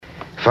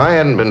I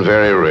hadn't been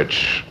very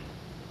rich,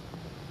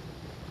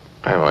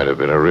 I might have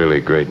been a really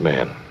great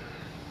man.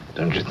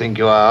 Don't you think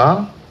you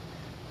are?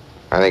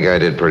 I think I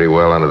did pretty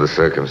well under the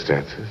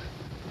circumstances.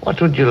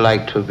 What would you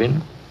like to have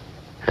been?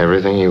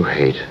 Everything you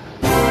hate.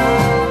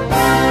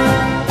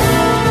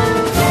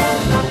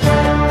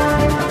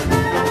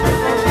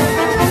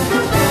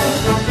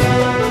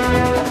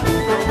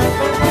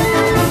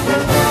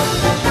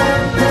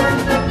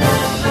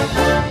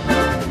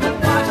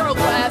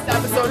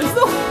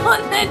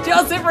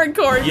 Doesn't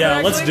record.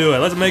 Yeah, correctly. Let's do it.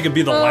 Let's make it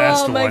be the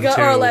last one. Oh my god,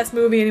 or our last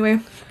movie anyway.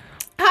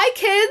 Hi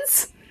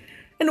kids,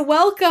 and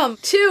welcome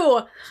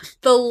to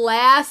the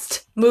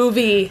last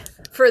movie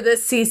for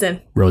this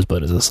season.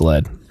 Rosebud is a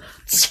SLED.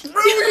 Screw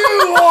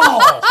you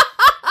all!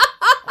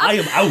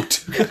 I am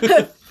out.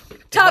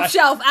 Top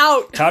shelf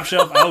out. Top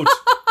shelf out.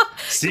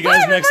 See you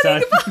guys next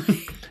time.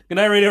 Good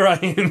night, Radio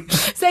Ryan.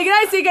 Say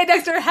goodnight, see you guys,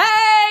 Dexter.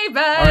 Hey,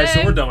 bye. All right,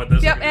 so we're done with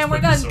this. Yep, and we're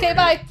done. Okay,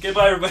 bye. Okay,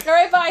 bye, everybody. All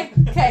right, bye.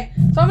 Okay,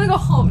 so I'm gonna go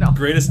home now.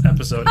 Greatest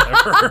episode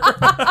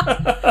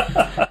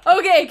ever.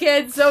 Okay,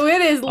 kids, so it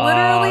is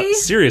literally...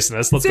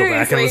 seriousness, let's go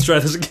back and let's try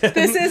this again.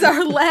 This is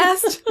our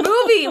last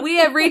movie. We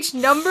have reached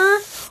number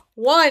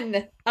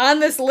 1 on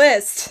this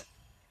list.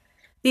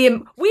 We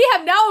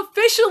have now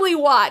officially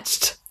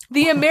watched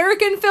the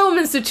American Film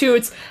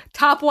Institute's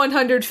Top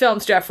 100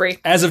 Films, Jeffrey.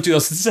 As of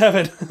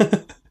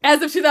 2007. As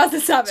of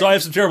 2007. So I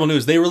have some terrible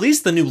news. They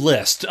released the new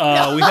list. They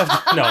have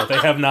not yet.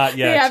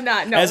 They have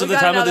not. No, as of the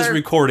time of this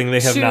recording,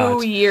 they have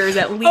not. 2 years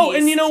at least. Oh,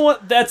 and you know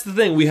what? That's the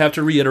thing. We have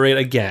to reiterate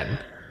again.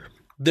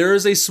 There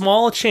is a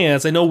small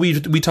chance, I know we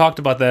talked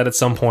about that at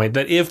some point,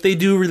 that if they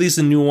do release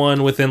a new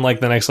one within like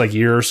the next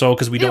year or so,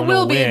 because we don't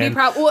know when.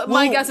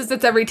 My guess is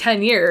it's every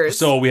 10 years.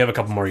 So we have a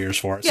couple more years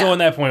for it. Yeah. So at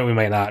that point we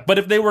might not. But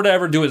if they were to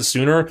ever do it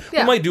sooner,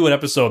 we might do an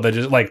episode that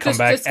just like come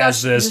back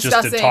as this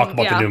just to talk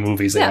about the new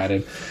movies they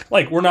added.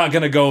 Like we're not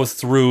going to go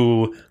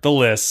through the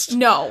list.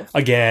 No.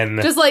 Again.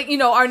 Just like,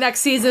 our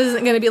next season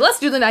isn't going to be, let's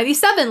do the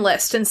 97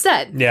 list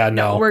instead. Yeah,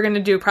 no. We're going to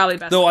do probably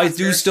best. Though I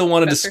do still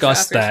want to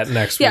discuss that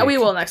next week. Yeah, we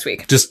will next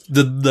week. Just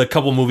the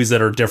couple movies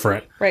that are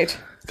different. Right.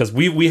 Because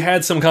we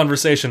had some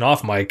conversation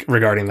off mic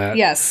regarding that.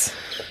 Yes.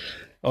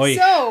 Oy.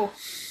 So,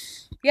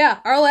 yeah,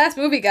 our last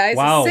movie, guys.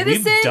 Wow,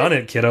 we've done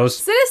it, kiddos.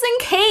 Citizen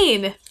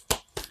Kane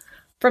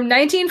from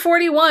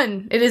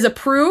 1941. It is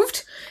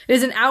approved. It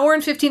is an hour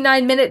and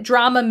 59-minute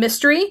drama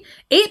mystery.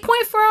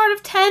 8.4 out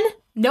of 10.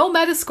 No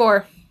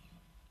Metascore.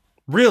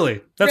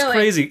 Really? That's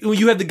crazy.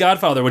 You had The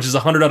Godfather, which is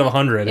 100 out of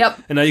 100.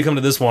 Yep. And now you come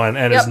to this one,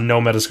 and it's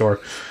no Metascore.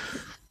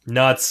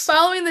 Nuts.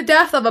 Following the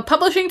death of a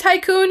publishing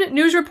tycoon,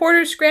 news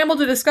reporters scrambled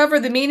to discover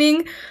the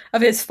meaning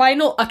of his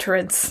final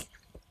utterance.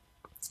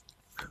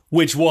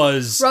 Which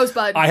was...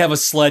 Rosebud. I have a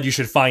sled, you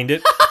should find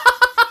it.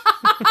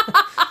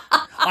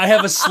 I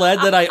have a sled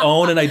that I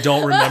own, and I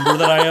don't remember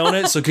that I own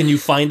it, so can you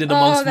find it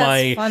amongst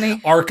my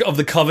Ark of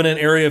the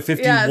Covenant Area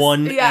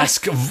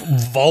 51-esque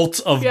vault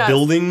of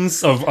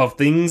buildings, of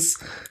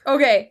things?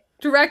 Okay.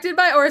 Directed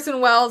by Orson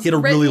Welles. He had a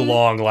really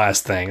long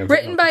last thing.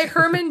 Written by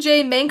Herman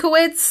J.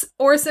 Mankiewicz.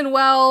 Orson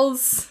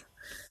Welles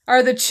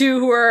are the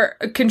two who are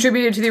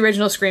contributed to the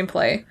original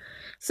screenplay.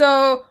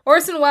 So,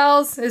 Orson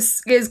Welles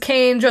is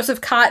Kane, Joseph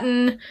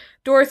Cotton,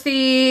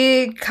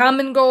 Dorothy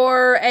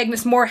Comingore,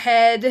 Agnes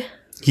Moorehead,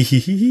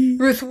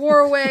 Ruth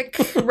Warwick,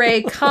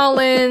 Ray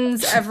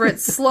Collins,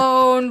 Everett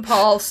Sloan,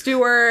 Paul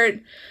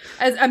Stewart.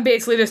 I'm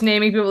basically just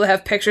naming people that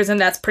have pictures,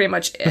 and that's pretty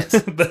much it.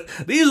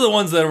 These are the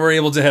ones that were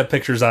able to have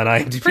pictures on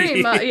IMDb.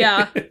 Pretty much,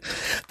 yeah.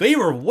 They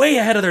were way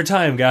ahead of their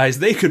time, guys.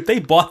 They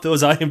bought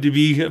those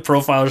IMDb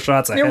profile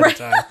shots ahead of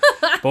time.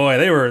 Boy,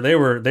 they were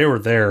there. They were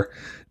there.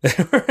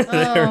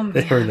 I'm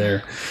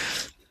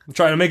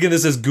trying to make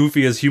this as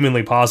goofy as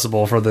humanly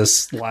possible for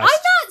this last. I'm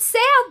not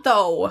sad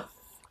though.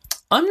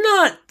 I'm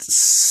not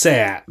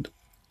sad.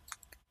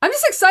 I'm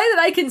just excited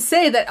I can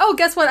say that, oh,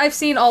 guess what? I've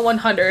seen all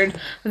 100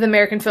 of the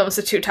American Film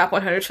Institute Top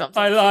 100 Films.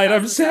 I lied.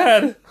 I'm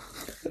sad.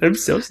 I'm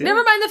so sad.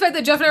 Never mind the fact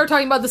that Jeff and I were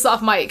talking about this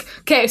off mic.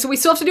 Okay, so we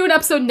still have to do an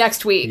episode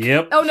next week.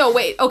 Yep. Oh, no,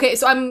 wait. Okay,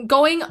 so I'm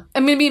going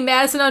to be in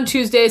Madison on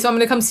Tuesday, so I'm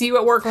going to come see you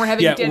at work and we're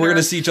having dinner. Yeah, we're going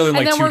to see each other in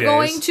like 2 days. And then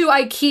we're going to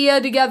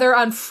IKEA together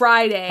on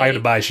Friday. I have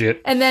to buy shit.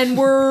 And then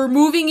we're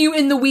moving you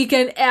in the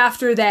weekend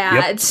after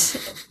that.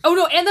 Yep. Oh,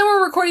 no, and then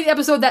we're recording the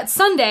episode that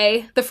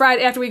Sunday, the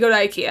Friday after we go to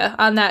IKEA.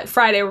 On that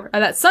Sunday,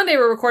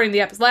 we're recording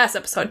the last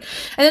episode.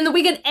 And then the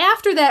weekend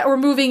after that, we're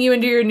moving you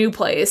into your new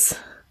place.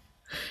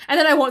 And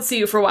then I won't see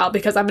you for a while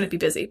because I'm going to be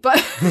busy.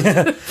 But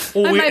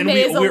my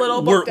May is a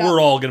little booked up. We're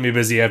all going to be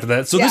busy after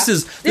that. So this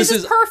is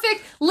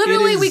perfect.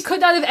 Literally, we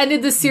could not have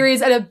ended this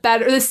series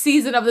this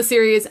season of the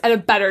series at a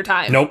better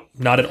time. Nope,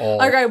 not at all.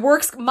 Like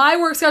my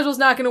work schedule is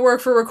not going to work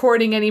for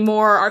recording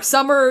anymore. Our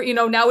summer,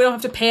 now we don't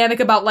have to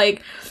panic about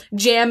like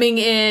jamming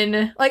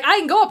in. Like I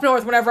can go up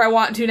north whenever I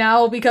want to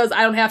now because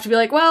I don't have to be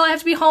like, well, I have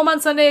to be home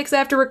on Sunday because I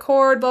have to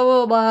record. Blah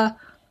blah blah.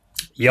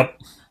 Yep.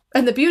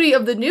 And the beauty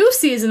of the new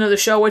season of the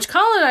show, which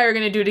Colin and I are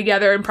going to do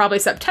together in probably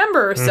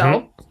September or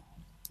so,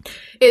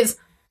 is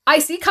I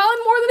see Colin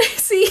more than I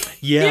see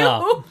Yeah. you.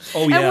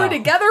 Oh, And yeah. we're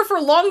together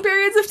for long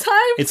periods of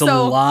time. It's a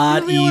so lot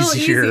it'll be a little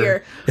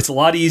easier. It's a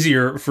lot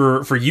easier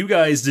for you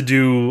guys to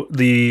do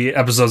the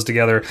episodes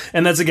together,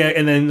 and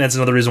that's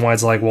another reason why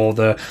it's like, well,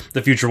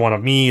 the future one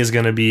of me is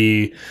going to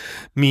be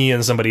me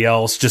and somebody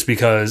else, just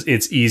because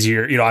it's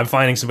easier. I'm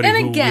finding somebody And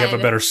who we have a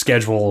again- better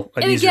schedule,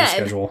 an And easier again,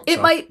 schedule. it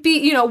so. might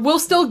be, we'll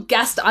still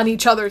guest on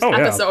each other's Oh, yeah.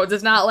 episodes.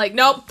 It's not like,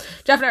 nope,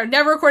 Jeff and I are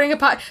never recording a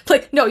pod.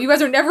 Like, no, you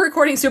guys are never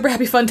recording Super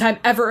Happy Fun Time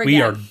ever again.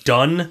 We are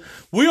done.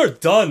 We are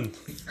done.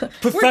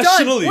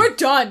 Professionally. We're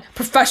done.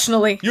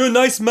 Professionally. You're a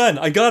nice man.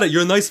 I got it.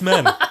 You're a nice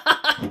man.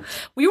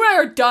 You and I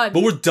are done.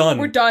 But we're done.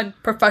 We're done.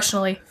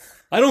 Professionally.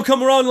 I don't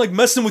come around like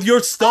messing with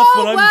your stuff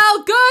when I'm.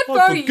 Well, good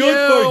for you.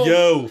 Good for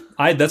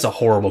you. That's a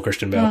horrible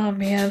Christian Bale. Oh,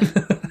 man.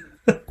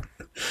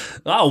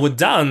 Oh, we're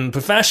done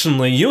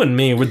professionally. You and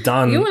me, we're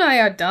done. You and I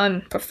are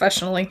done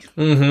professionally.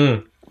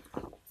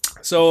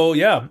 So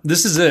yeah,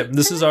 this is it.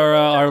 This is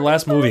our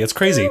last movie. It's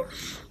crazy.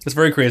 It's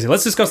very crazy.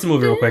 Let's discuss the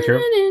movie real quick here.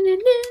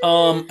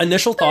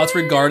 Initial thoughts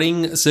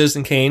regarding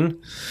Citizen Kane.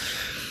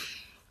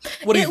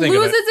 What do you think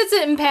of loses it? its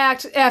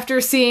impact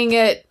after seeing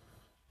it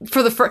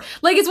for the first.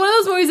 Like, it's one of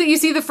those movies that you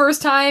see the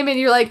first time and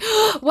you're like,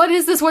 what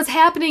is this? What's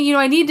happening?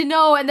 I need to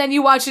know. And then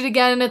you watch it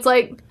again and it's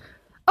like,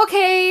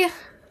 okay,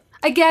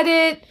 I get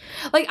it.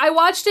 Like, I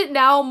watched it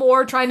now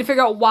more trying to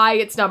figure out why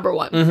it's number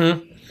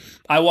one.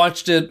 I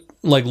watched it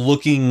like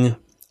looking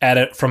at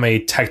it from a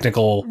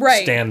technical point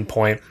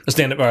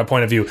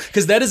of view,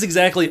 because that is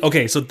exactly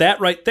okay. So that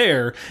right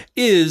there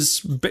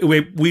is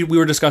we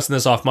were discussing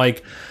this off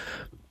mic.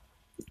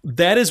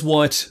 That is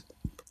what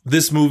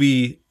this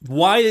movie.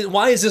 Why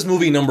is this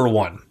movie number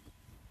one?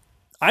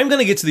 I'm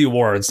gonna get to the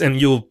awards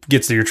and you'll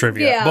get to your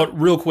trivia. Yeah. But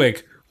real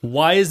quick,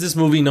 why is this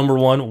movie number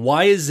one?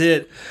 Why is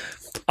it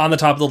on the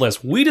top of the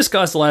list? We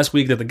discussed last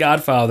week that The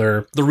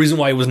Godfather, the reason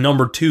why it was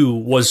number 2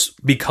 was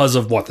because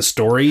of what? The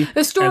story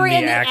The story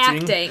and the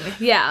acting.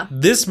 Yeah.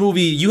 This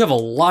movie, you have a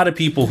lot of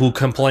people who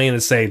complain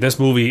and say this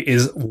movie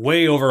is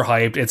way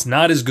overhyped. It's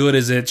not as good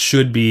as it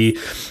should be.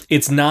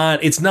 It's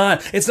not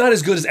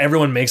as good as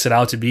everyone makes it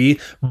out to be.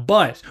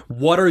 But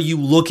what are you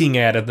looking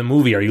at the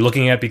movie? Are you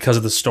looking at because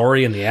of the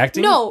story and the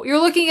acting? No, you're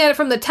looking at it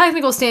from the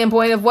technical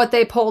standpoint of what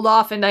they pulled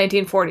off in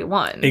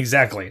 1941.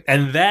 Exactly.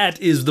 And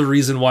that is the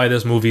reason why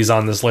this movie's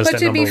on this list But at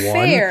to number be 1.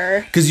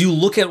 fair- Because you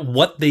look at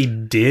what they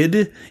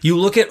did, you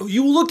look at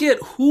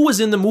who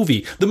was in the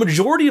movie. The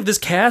majority of this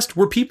cast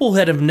were people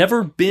that have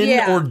never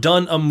been or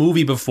done a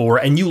movie before,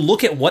 and you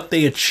look at what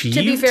they achieved.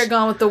 To be fair,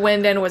 Gone with the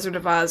Wind and Wizard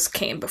of Oz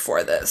came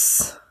before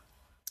this.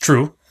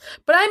 True.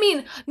 But I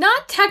mean,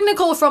 not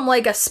technical from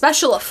like a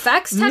special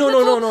effects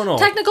technical. No.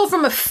 Technical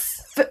from a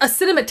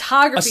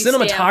cinematography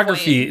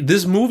standpoint.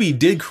 This movie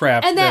did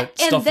crap And that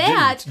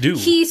didn't do.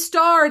 he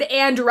starred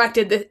and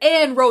directed this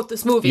and wrote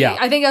this movie. Yeah.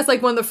 I think that's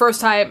like one of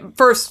the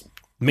first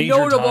Major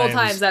notable times.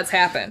 times that's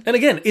happened. And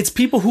again, it's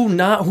people who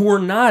were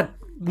not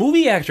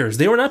movie actors.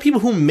 They were not people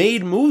who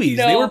made movies.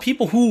 No. They were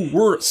people who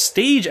were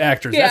stage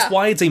actors. Yeah. That's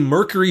why it's a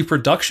Mercury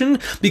production,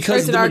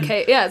 because It's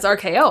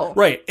RKO.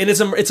 Right, and it's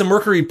a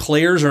Mercury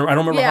Players, or I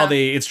don't remember how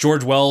it's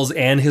George Wells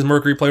and his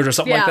Mercury Players or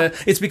something like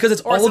that. It's because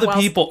it's all of the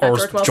Wells. people,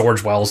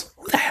 George Wells.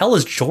 Who the hell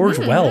is George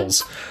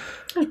Wells?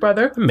 His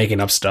brother. I'm making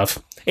up stuff.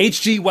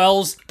 H.G.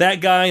 Wells,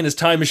 that guy in his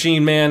time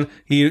machine, man.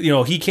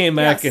 He came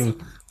back and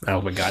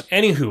oh my god.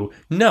 Anywho,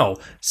 no.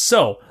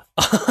 So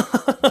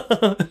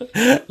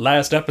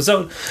last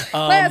episode.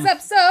 Last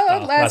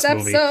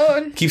movie.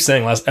 episode. Keep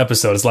saying last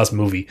episode. It's last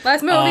movie.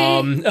 Last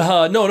movie.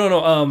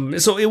 No.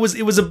 So it was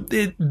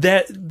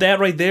that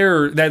right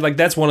there.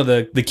 That's one of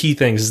the key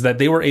things, is that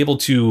they were able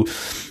to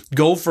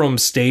go from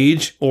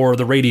stage or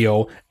the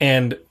radio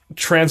and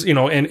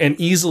and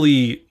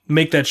easily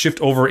make that shift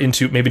over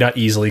into, maybe not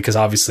easily, because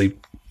obviously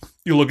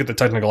you look at the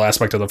technical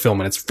aspect of the film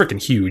and it's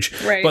freaking huge.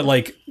 Right. But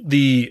like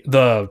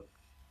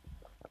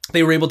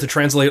they were able to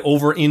translate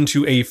over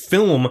into a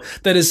film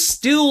that is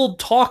still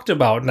talked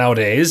about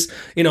nowadays.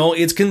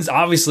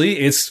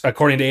 Obviously,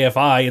 according to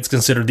AFI, it's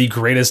considered the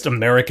greatest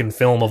American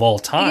film of all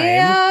time.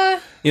 Yeah.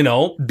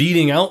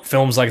 Beating out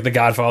films like The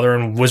Godfather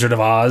and Wizard of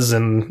Oz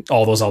and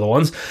all those other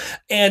ones.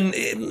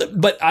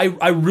 But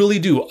I really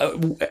do.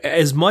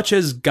 As much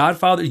as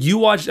Godfather,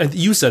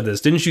 you said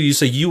this, didn't you? You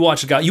say you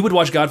would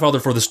watch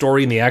Godfather for the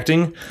story and the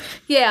acting.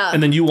 Yeah.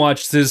 And then you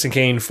watched Citizen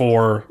Kane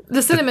for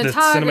the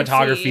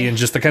cinematography and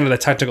just the kind of the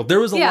technical. There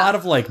was a lot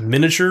of like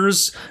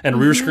miniatures and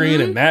rear screen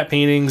and matte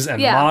paintings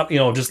and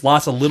just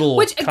lots of little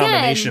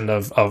combination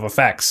of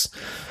effects,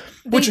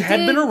 which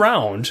had been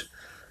around.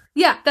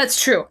 Yeah, that's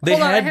true.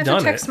 Hold on, I have to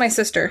text my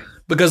sister.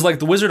 Because like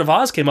The Wizard of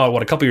Oz came out,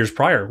 a couple years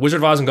prior. Wizard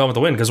of Oz and Gone with the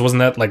Wind, because wasn't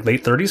that like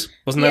late 30s?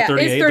 Wasn't that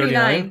 38,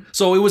 39?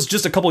 So it was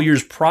just a couple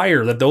years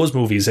prior that those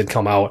movies had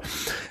come out.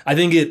 I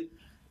think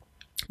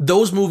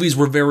those movies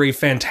were very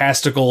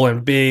fantastical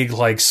and big,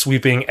 like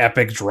sweeping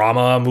epic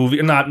drama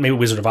movie. Not maybe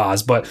Wizard of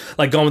Oz, but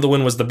like Gone with the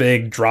Wind was the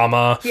big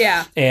drama.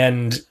 Yeah.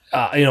 And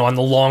on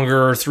the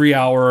longer 3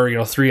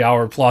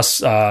 hour plus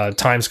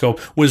time scope,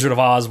 Wizard of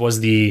Oz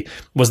was the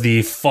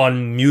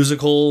fun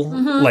musical,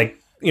 like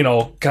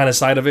kind of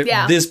side of it.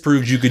 Yeah. This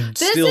proves you could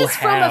still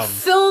have.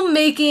 From a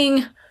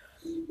filmmaking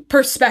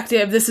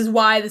perspective, this is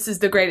why this is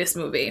the greatest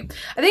movie.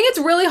 I think it's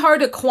really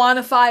hard to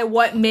quantify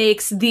what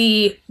makes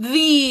the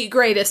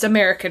greatest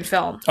American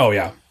film. Oh,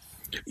 yeah.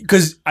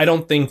 Because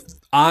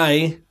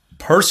I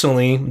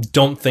personally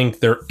don't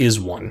think there is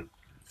one.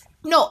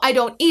 No, I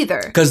don't either.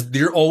 Because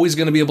you're always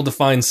going to be able to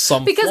find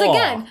some Because flaw.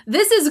 again,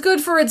 this is good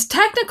for its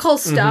technical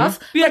stuff.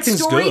 The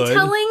acting's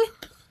storytelling.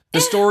 The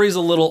story's a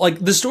little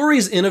the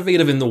story's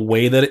innovative in the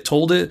way that it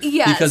told it.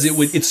 Yes. Because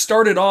it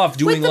started off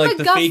doing with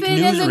the fake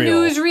MacGuffin and the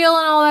newsreel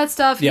and all that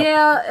stuff. Yep.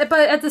 Yeah,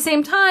 but at the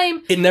same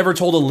time, it never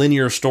told a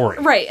linear story.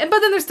 Right. But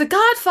then there's The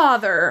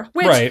Godfather,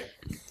 which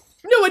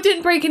no, it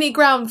didn't break any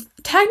ground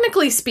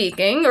technically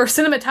speaking or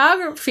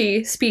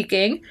cinematography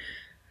speaking.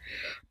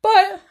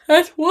 But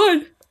that's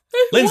one.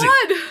 Lindsay.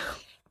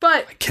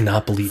 But I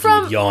cannot believe you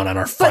would yawn on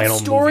our final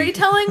movie.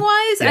 Storytelling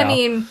wise, I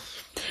mean,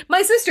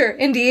 my sister,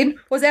 indeed,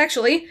 was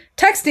actually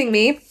texting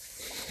me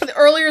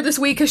earlier this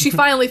week because she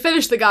finally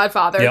finished The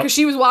Godfather because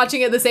she was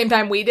watching it at the same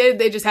time we did.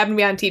 They just happened to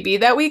be on TV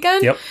that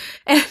weekend. Yep.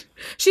 And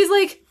she's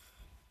like,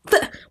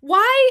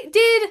 why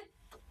did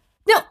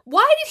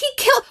he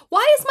kill?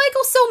 Why is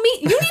Michael so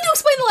mean? You need to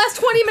explain the last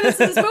 20 minutes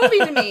of this movie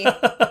to me.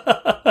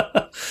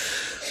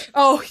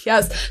 Oh,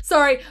 yes.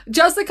 Sorry.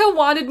 Jessica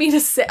wanted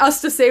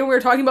us to say when we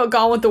were talking about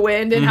Gone with the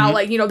Wind and how,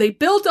 they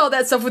built all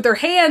that stuff with their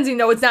hands,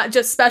 it's not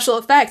just special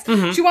effects.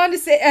 She wanted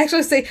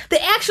to say they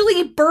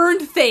actually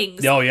burned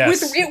things. Oh,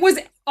 yes. It was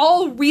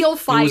all real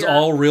fire. It was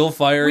all real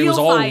fire. It was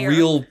all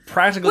real,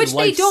 practically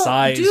life-size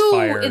fire. Which they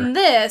don't do in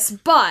this,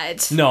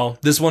 but... No,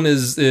 this one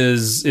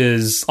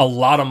is a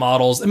lot of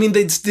models. I mean,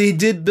 they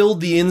did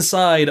build the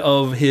inside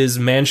of his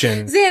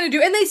mansion. Xanadu.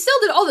 And they still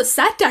did all the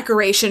set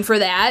decoration for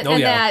that. Oh,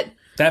 and yeah.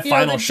 That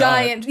final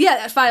shot.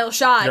 That final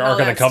shot. Your and all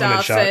Ark of the that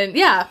Covenant stuff. shot. And,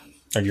 yeah.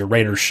 Or your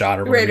Raider shot,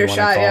 or whatever you want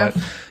to call it.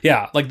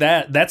 Yeah, like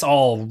that's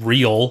all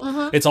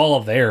real. It's all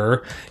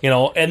there,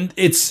 and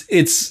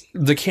it's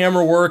the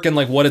camera work and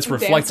what it's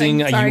reflecting.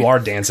 You are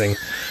dancing.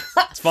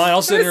 It's fine.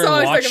 I'll sit here and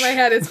watch. Stuck in my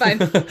head. It's fine.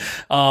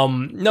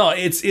 No,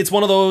 it's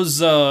one of those.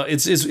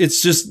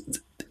 It's just.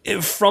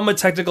 From a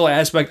technical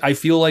aspect, I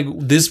feel like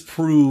this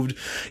proved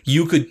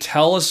you could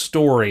tell a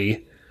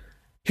story.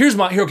 Here's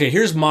my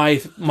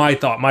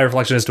thought, my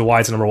reflection as to why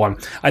it's number one.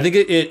 I think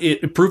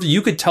it proved that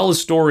you could tell a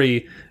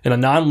story in a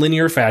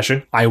non-linear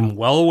fashion. I'm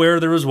well aware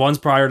there was ones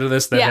prior to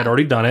this that had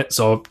already done it,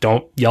 so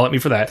don't yell at me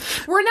for that.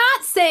 We're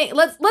not saying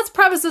let's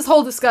preface this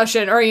whole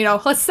discussion, or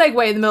let's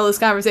segue in the middle of this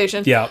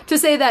conversation. To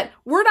say that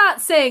we're not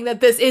saying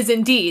that this is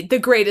indeed the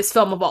greatest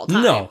film of all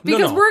time. No,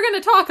 because we're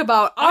going to talk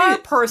about our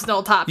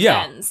personal top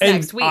 10s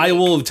next week. I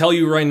will tell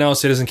you right now,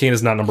 Citizen Kane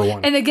is not number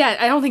one. And again,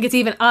 I don't think it's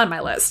even on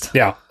my list.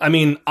 Yeah, I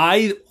mean,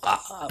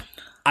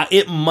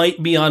 it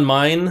might be on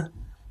mine.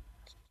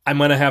 I'm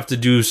going to have to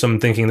do some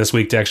thinking this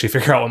week to actually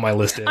figure out what my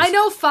list is. I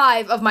know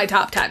 5 of my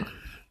top 10.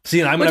 See,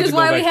 and I'm which gonna is have to go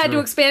why back we had to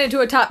expand it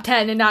to a top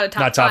 10 and not a top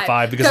 5. Not top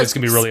 5, because it's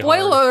going to be really hard.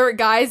 Spoiler alert,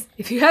 guys.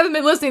 If you haven't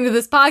been listening to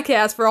this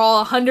podcast for all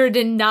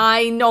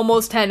 109,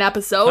 almost 10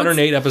 episods.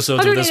 108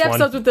 episodes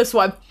with this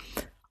one.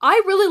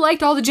 I really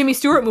liked all the Jimmy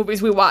Stewart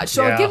movies we watched,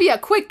 so I'll give you a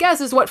quick guess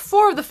as what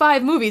 4 of the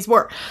 5 movies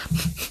were.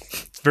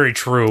 Very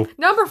true.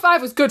 Number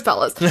 5 was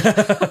Goodfellas.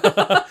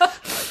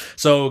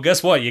 So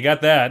guess what? You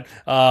got that.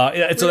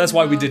 So that's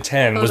why we did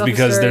 10. Was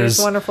because there's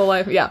Wonderful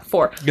Life. Yeah,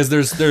 4. Because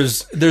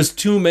there's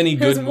too many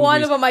good movies.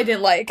 One of them I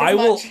didn't like. I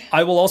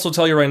will also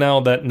tell you right now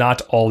that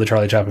not all the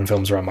Charlie Chaplin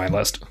films are on my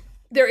list.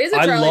 There is a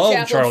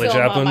Charlie Chaplin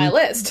film on my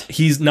list.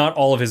 He's not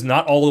all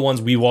the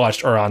ones we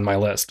watched are on my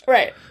list.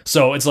 Right.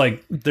 So it's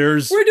like we're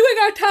doing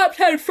our top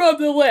 10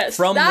 from the list.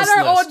 Not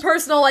our own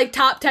personal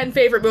top 10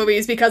 favorite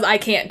movies, because I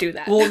can't do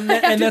that. Well,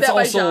 and that's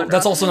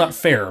also not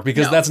fair,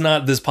 because that's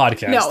not this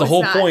podcast. No, the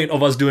whole point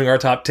of us doing our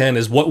top 10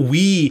 is what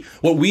we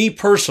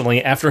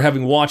personally, after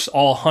having watched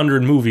all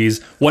 100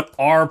 movies, what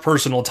our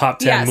personal top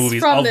 10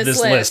 movies of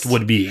this list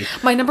would be.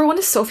 My number 1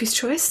 is Sophie's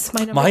Choice.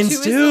 My number 2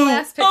 is The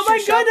Last Picture Show. Oh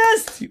my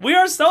goodness! We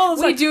are so...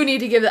 We do need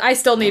to give it... I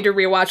still need to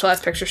rewatch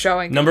Last Picture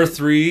Showing. Number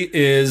 3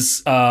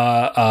 is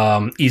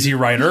Easy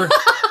Rider.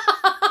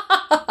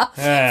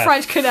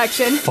 French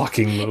Connection.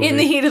 Fucking movie. In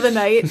the Heat of the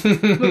Night.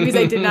 Movies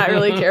I did not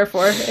really care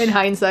for, in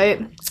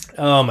hindsight.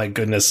 Oh my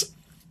goodness.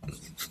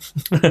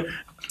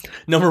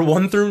 Number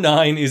 1 through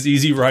 9 is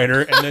Easy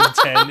Rider, and then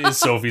 10 is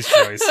Sophie's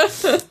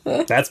Choice.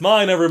 That's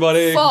mine,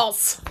 everybody.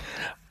 False.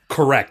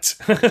 Correct.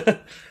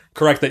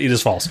 Correct that it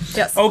is false.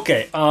 Yes.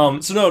 Okay.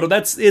 So no,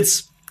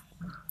 it's...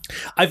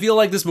 I feel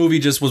like this movie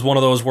just was one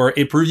of those where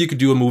it proved you could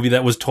do a movie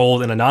that was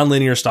told in a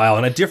non-linear style,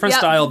 and a different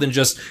style than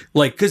just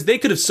because they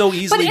could have so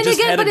easily had it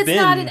been. But it's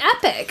not an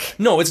epic.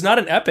 No, it's not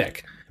an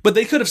epic. But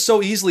they could have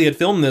so easily had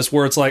filmed this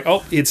where it's like,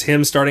 oh, it's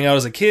him starting out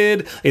as a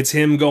kid, it's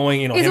him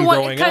going, him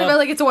growing up. Kind of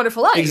like It's a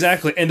Wonderful Life.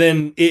 Exactly. And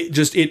then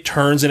it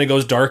turns and it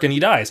goes dark and he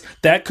dies.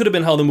 That could have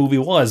been how the movie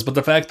was, but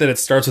the fact that it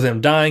starts with him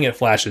dying, it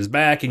flashes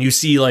back, and you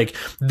see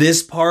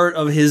this part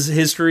of his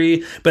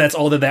history, but that's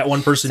all that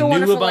one person knew about.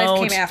 Wonderful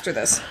Life came after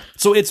this.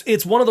 So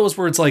it's one of those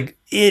where it's like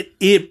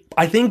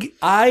I think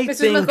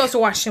Ghost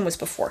of Washington was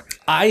before.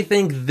 I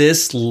think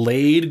this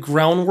laid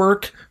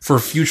groundwork for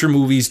future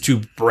movies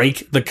to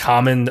break the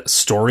common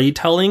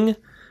storytelling.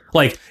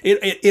 Like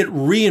it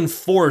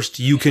reinforced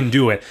you can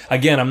do it.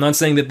 Again, I'm not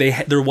saying that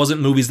there wasn't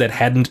movies that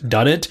hadn't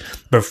done it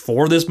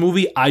before this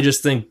movie. I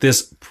just think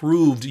this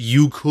proved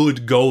you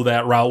could go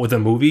that route with a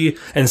movie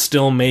and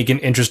still make an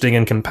interesting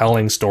and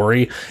compelling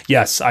story.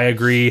 Yes, I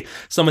agree.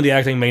 Some of the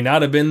acting may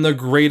not have been the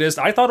greatest.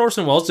 I thought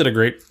Orson Welles did a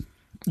great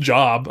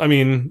job. I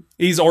mean,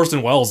 he's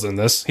Orson Welles in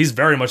this. He's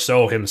very much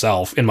so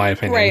himself, in my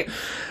opinion. Right.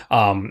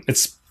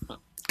 It's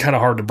kind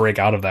of hard to break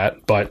out of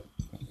that, but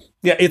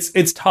yeah,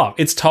 it's tough.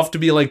 It's tough to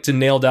be like to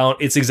nail down.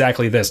 It's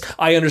exactly this.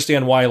 I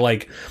understand why,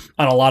 like,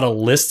 on a lot of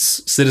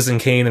lists, Citizen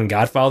Kane and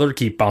Godfather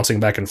keep bouncing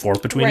back and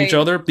forth between each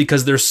other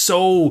because they're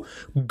so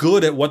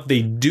good at what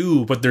they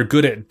do, but they're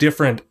good at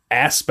different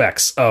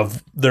aspects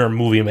of their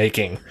movie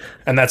making,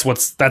 and that's what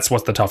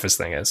the toughest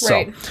thing is.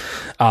 Right.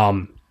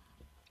 So,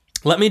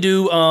 let me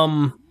do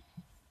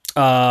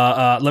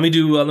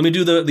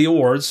the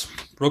awards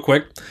real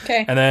quick.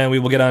 Okay. And then we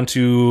will get on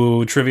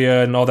to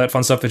trivia and all that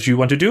fun stuff that you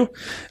want to do.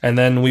 And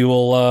then we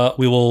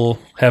will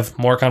have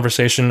more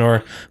conversation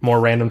or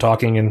more random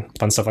talking and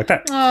fun stuff like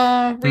that.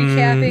 Oh,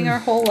 recapping our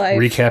whole life.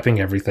 Recapping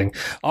everything.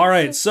 All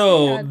right.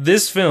 So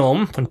this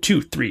film, 1,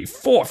 2, 3,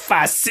 4,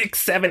 5, 6,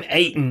 7,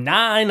 8,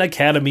 9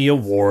 Academy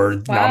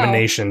Award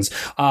nominations.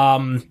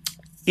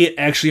 It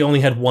actually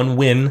only had one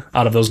win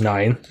out of those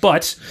 9,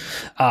 but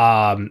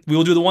we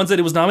will do the ones that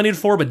it was nominated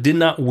for but did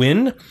not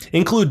win.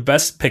 Include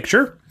Best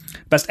Picture,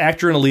 Best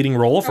Actor in a Leading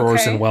Role for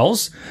Orson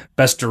Welles,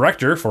 Best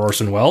Director for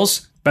Orson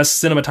Welles,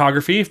 Best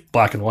Cinematography,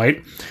 black and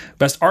white,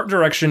 Best Art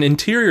Direction,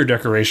 Interior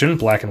Decoration,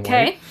 black and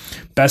white,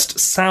 Best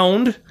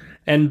Sound,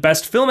 and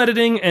Best Film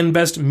Editing and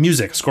Best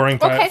Music, scoring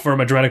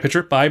from a dramatic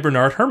picture by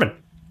Bernard Herrmann.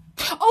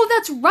 Oh,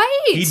 that's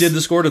right. He did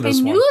the score to this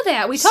one. I knew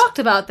that. We talked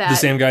about that. The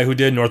same guy who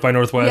did North by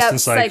Northwest and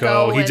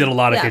Psycho. He did a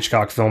lot of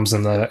Hitchcock films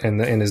in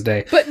his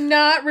day. But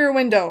not Rear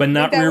Window.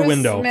 Rear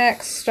Window.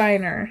 Max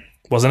Steiner.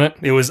 Wasn't it?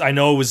 It was. I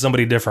know it was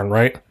somebody different,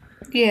 right?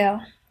 Yeah.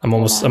 I'm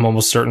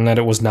almost certain that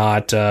it was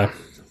not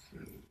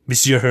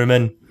Monsieur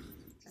Herrmann.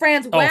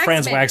 Franz Waxman. Oh,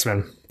 Franz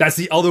Waxman. That's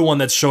the other one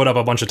that showed up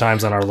a bunch of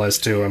times on our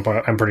list too.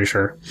 I'm pretty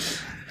sure.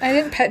 I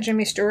didn't pet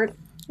Jimmy Stewart.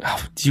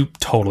 Oh, you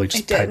totally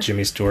just pet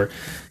Jimmy Stewart.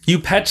 You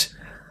pat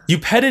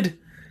the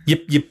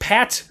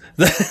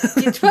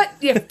you put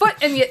your foot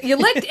and you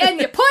licked and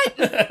you put.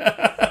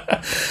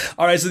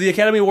 All right, so the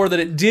Academy Award that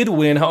it did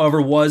win,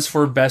 however, was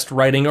for Best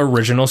Writing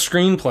Original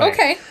Screenplay.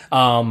 Okay.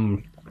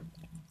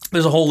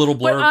 There's a whole little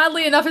blurb. But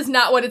oddly enough, is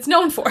not what it's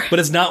known for. But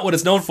it's not what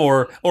it's known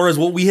for, or is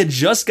what we had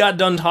just got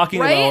done talking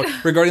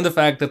about regarding the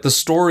fact that the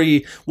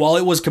story, while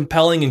it was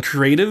compelling and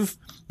creative,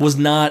 was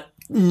not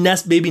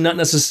maybe not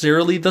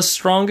necessarily the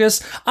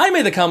strongest. I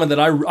made the comment that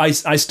I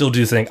still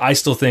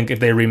think if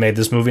they remade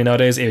this movie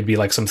nowadays, it would be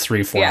like some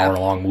 3-4 hour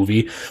long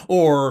movie,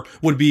 or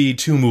would be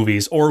 2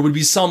 movies, or would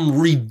be some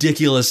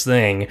ridiculous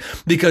thing,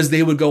 because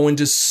they would go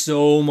into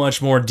so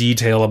much more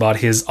detail about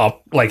his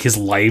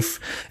life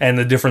and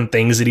the different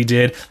things that he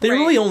did. They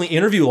really only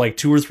interview like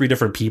 2 or 3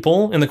 different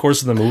people in the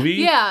course of the movie.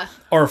 Yeah.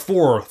 Or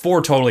four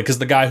totally, because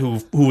the guy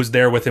who was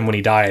there with him when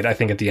he died, I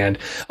think at the end,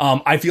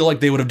 I feel like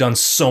they would have done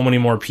so many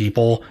more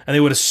people, and they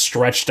would have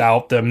stretched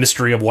out the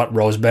mystery of what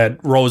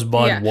Rosebud was.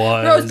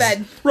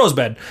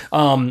 Rosebud.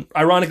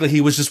 Ironically, he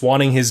was just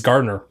wanting his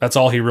gardener. That's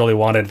all he really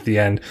wanted at the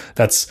end.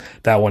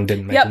 That one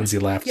didn't make Lindsay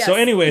laugh. Yes. So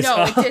anyways.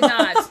 No, it did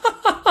not.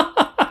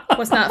 It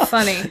was not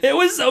funny. It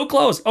was so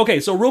close. Okay,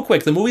 so real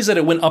quick, the movies that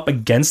it went up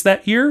against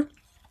that year,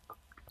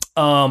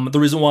 the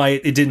reason why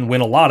it didn't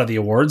win a lot of the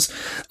awards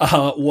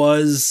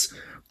was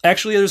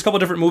actually there's a couple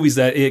of different movies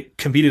that it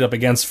competed up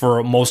against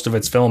for most of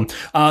its film.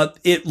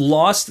 It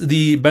lost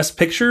the Best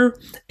Picture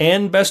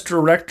and Best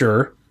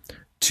Director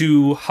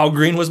to How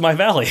Green Was My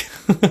Valley,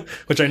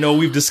 which I know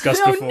we've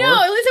discussed before.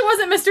 No, at least it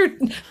wasn't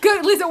Mr. Good.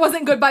 At least it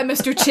wasn't Goodbye,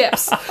 Mr.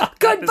 Chips.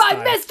 Goodbye,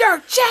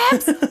 Mr.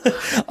 Chips.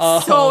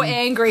 So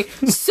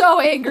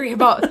angry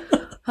about.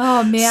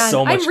 Oh man,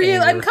 so much anger.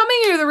 I'm coming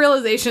to the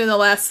realization in the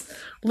last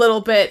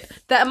little bit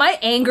that my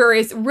anger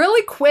is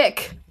really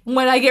quick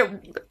when I get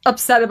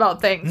upset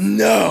about things.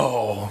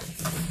 No.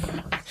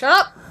 Shut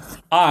up.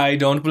 I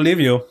don't believe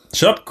you.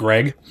 Shut up,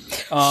 Greg.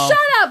 Shut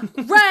up,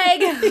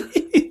 Greg.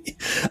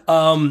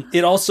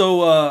 It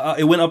also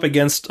it went up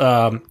against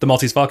the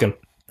Maltese Falcon.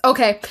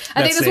 Okay.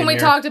 I think that's when we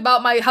talked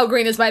about How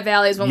Green Is My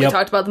Valley is when we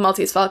talked about the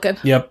Maltese Falcon.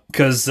 Yep,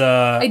 because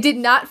I did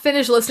not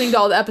finish listening to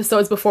all the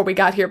episodes before we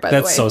got here, by the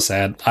way. That's so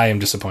sad. I am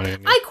disappointed in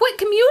you. I quit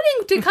commuting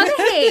to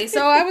Cudahy,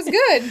 so I was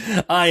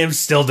good. I am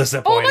still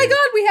disappointed. Oh my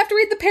god, we have to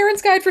read the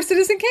Parents' Guide for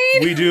Citizen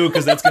Kane. We do,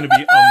 because that's going to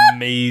be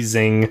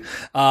amazing.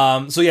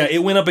 So yeah,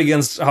 it went up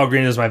against How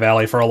Green Is My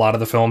Valley for a lot of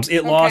the films.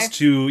 It lost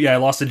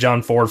to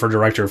John Ford for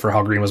director for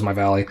How Green Was My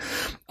Valley.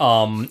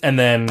 And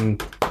then...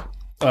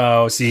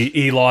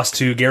 he lost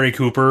to Gary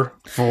Cooper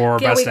for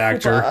Best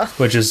Actor,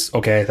 which is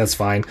okay, that's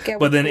fine.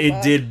 But then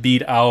it did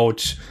beat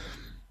out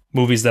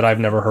movies that I've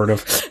never heard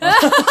of.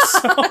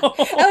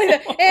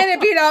 And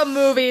it beat out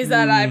movies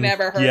that I've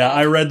never heard of. Yeah,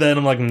 I read that and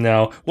I'm like,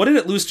 no. What did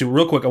it lose to?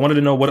 Real quick, I wanted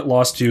to know what it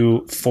lost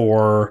to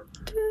for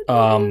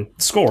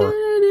score.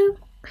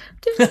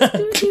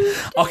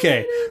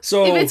 Okay,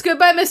 so if it's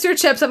Goodbye Mr.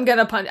 Chips, I'm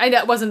gonna punch. I know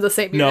it wasn't the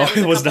same. No,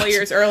 it was a couple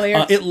years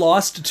earlier. It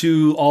lost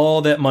to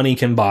All That Money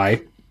Can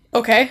Buy.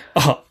 Okay.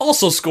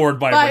 Also scored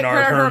by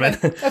Bernard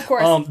Herrmann. Of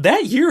course.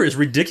 That year is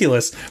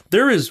ridiculous.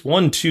 There is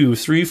 1, 2,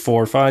 3,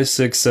 4, 5,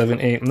 6,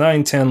 7, 8,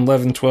 9, 10,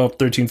 11, 12,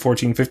 13,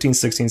 14, 15,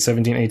 16,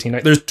 17, 18,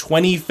 19. There's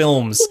 20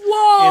 films in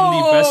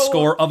the best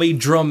score of a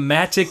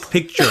dramatic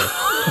picture.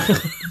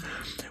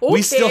 Okay.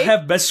 We still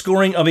have best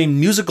scoring of a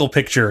musical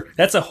picture.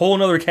 That's a whole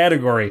nother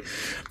category.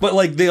 But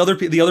like the other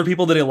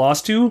people that he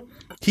lost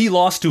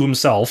to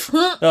himself.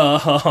 I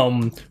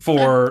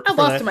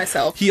lost to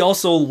myself. He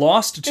also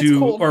lost to,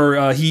 cool.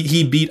 or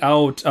he beat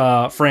out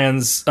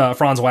Franz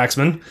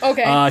Waxman.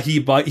 Okay.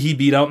 He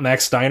beat out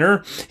Max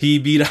Steiner. He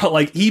beat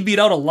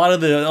out a lot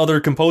of the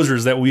other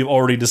composers that we've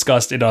already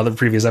discussed in other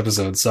previous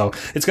episodes. So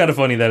it's kind of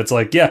funny that it's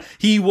like, yeah,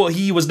 he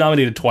was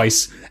nominated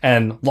twice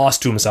and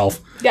lost to himself.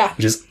 Yeah.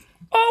 Which is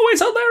always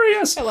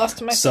hilarious. I lost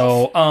to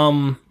myself.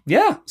 So,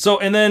 yeah. So,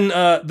 and then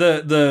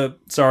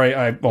sorry,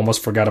 I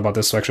almost forgot about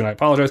this section. I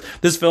apologize.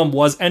 This film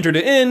was entered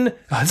in.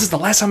 This is the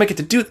last time I get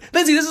to do.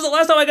 Lindsay, this is the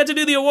last time I got to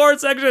do the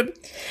award section.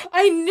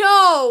 I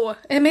know.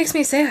 It makes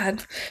me sad.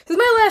 This is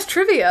my last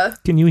trivia.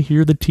 Can you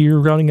hear the tear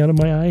running out of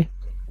my eye?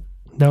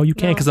 No, you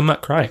can't because I'm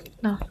not crying.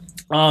 No.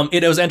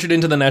 It was entered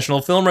into the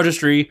National Film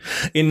Registry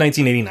in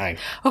 1989.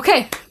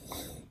 Okay.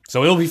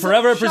 So it'll be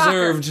forever Shocker.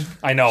 preserved.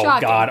 I know,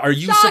 Shocking. God. Are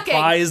you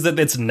surprised that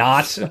it's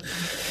not?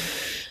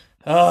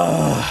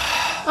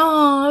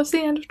 Oh, it's the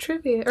end of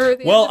trivia.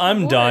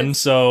 I'm done,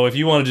 so if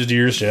you want to just do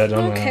your shit,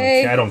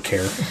 okay. I don't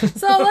care.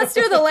 So let's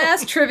do the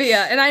last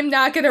trivia, and I'm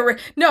not going to...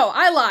 No,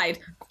 I lied.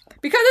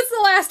 Because it's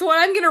the last one,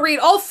 I'm going to read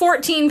all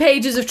 14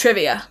 pages of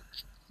trivia.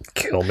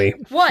 Kill me.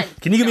 One.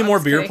 Can you give me more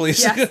beer, please?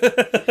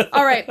 Yes.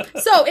 All right.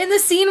 So, in the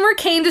scene where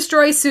Kane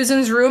destroys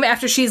Susan's room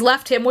after she's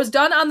left him was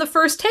done on the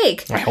first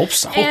take. I hope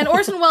so. And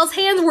Orson Welles'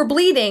 hands were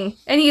bleeding,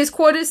 and he is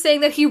quoted as saying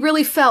that he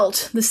really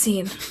felt the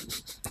scene.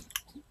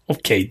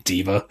 Okay,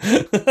 diva.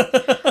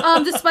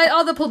 Despite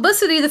all the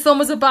publicity, the film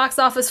was a box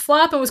office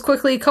flop and was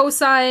quickly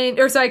consigned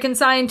to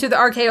the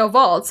RKO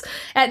vaults.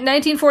 At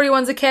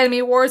 1941's Academy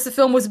Awards, the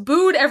film was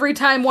booed every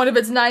time one of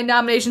its 9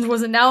 nominations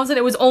was announced, and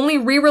it was only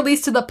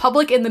re-released to the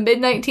public in the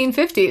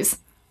mid-1950s.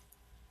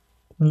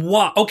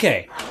 Wow.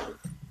 Okay.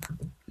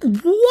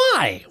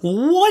 Why?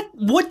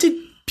 What did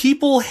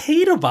people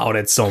hate about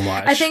it so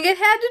much? I think it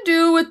had to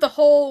do with the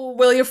whole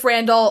William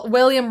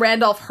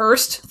Randolph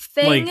Hearst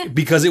thing. Like,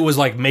 because it was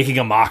like making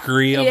a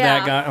mockery of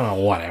that guy?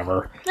 Oh,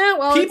 whatever. Yeah,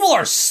 well, people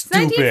are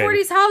stupid.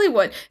 1940s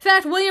Hollywood. In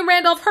fact, William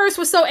Randolph Hearst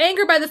was so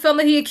angered by the film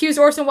that he accused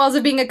Orson Welles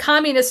of being a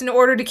communist in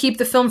order to keep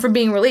the film from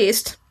being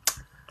released.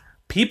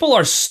 People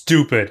are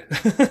stupid.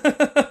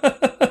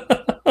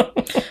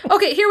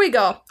 Okay, here we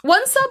go.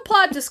 One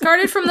subplot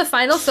discarded from the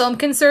final film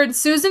concerned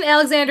Susan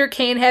Alexander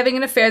Kane having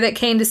an affair that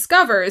Kane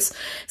discovers,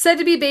 said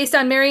to be based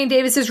on Marion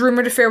Davis's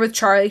rumored affair with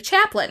Charlie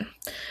Chaplin.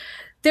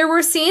 There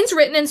were scenes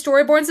written and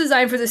storyboards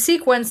designed for the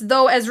sequence,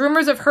 though as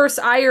rumors of Hearst's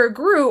ire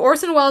grew,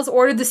 Orson Welles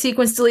ordered the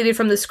sequence deleted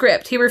from the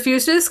script. He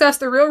refused to discuss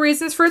the real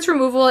reasons for its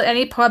removal at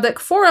any public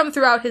forum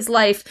throughout his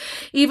life,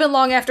 even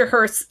long after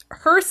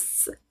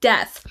Hearst's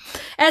death,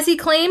 as he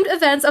claimed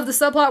events of the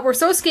subplot were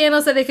so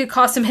scandalous that it could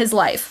cost him his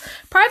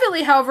life.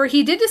 Privately, however,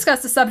 he did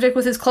discuss the subject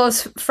with his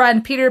close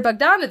friend Peter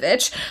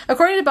Bogdanovich.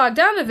 According to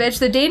Bogdanovich,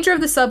 the danger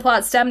of the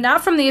subplot stemmed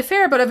not from the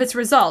affair, but of its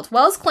result.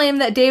 Wells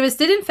claimed that Davis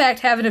did in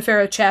fact have an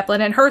affair with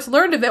Chaplin, and Hearst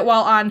learned of it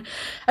while on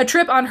a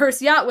trip on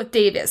Hearst's yacht with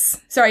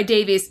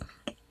Davies.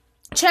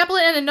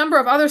 Chaplin and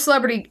another other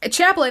celebrity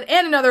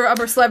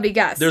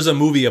guests. There's a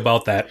movie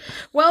about that.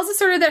 Wells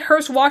asserted that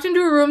Hearst walked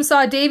into a room,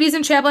 saw Davies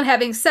and Chaplin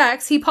having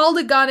sex. He pulled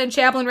a gun and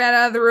Chaplin ran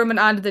out of the room and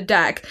onto the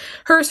deck.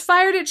 Hearst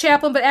fired at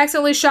Chaplin but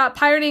accidentally shot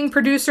pioneering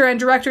producer and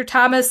director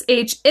Thomas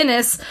H.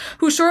 Innes,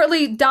 who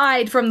shortly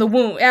died from the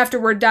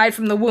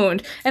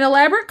wound. An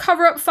elaborate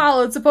cover-up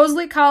followed.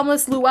 Supposedly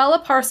columnist Luella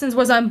Parsons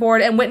was on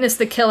board and witnessed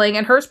the killing,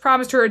 and Hearst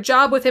promised her a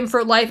job with him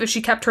for life if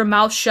she kept her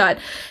mouth shut.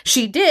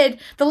 She did.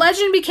 The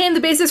legend became the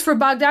basis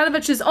for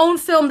Bogdanovich's own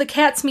film, The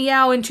Cat's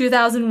Meow, in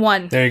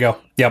 2001. There you go.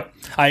 Yep.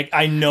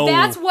 I know.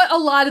 That's what a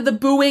lot of the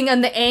booing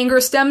and the anger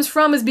stems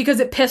from, is because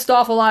it pissed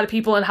off a lot of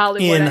people in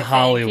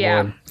Hollywood.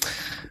 Yeah.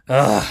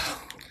 Ugh.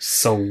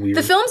 So weird.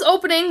 The film's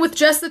opening with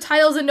just the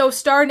titles and no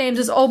star names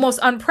is almost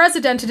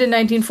unprecedented in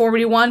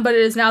 1941, but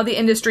it is now the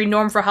industry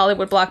norm for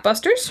Hollywood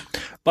blockbusters.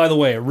 By the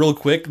way, real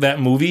quick, that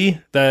movie,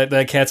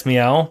 that Cat's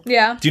Meow.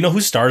 Yeah. Do you know who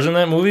stars in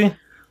that movie?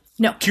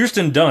 No.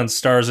 Kirsten Dunst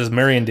stars as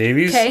Marion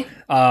Davies. Okay.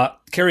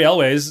 Carrie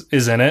Elwes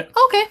is in it.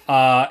 Okay.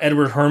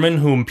 Edward Herrmann,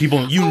 whom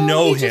people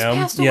know he just him.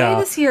 passed away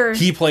this year.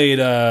 He played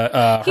He's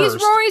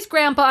Hearst. Rory's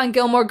grandpa on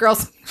Gilmore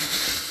Girls.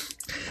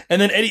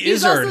 And then Eddie He's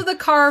Izzard. also the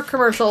car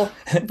commercial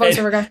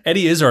voiceover guy.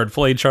 Eddie Izzard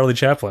played Charlie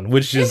Chaplin,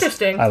 which is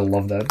Interesting. I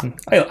love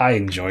that. I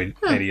enjoyed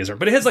Eddie Izzard,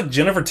 but it has like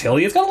Jennifer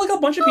Tilly. It's got like a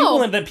bunch of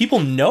people in it that people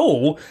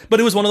know, but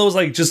it was one of those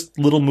like just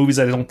little movies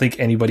that I don't think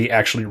anybody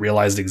actually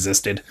realized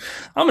existed.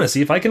 I'm gonna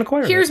see if I can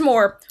acquire. Here's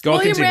more.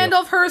 William Continue.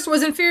 Randolph Hearst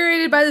was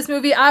infuriated by this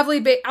movie,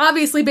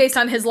 obviously based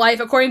on his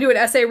life, according to an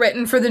essay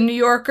written for the New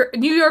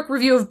York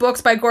Review of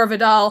Books by Gore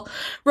Vidal.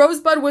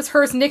 Rosebud was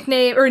Hearst's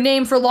nickname or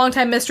name for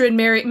longtime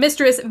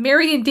mistress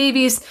Marion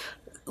Davies'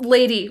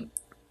 lady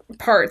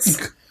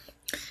parts.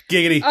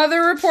 Giggity.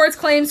 Other reports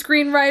claim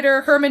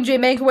screenwriter Herman J.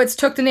 Mankiewicz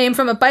took the name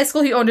from a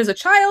bicycle he owned as a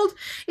child.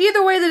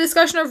 Either way, the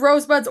discussion of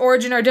Rosebud's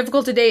origin are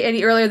difficult to date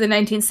any earlier than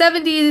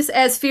 1970s,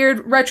 as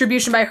feared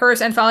retribution by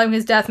Hearst, and following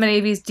his death, many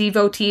of his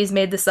devotees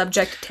made the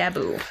subject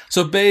taboo.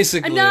 So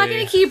basically, I'm not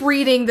going to keep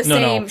reading the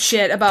same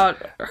shit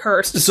about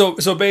Hearst.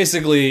 So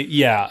basically,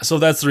 yeah. So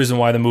that's the reason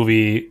why the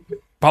movie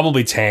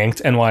probably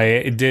tanked, and why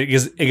it did,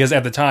 because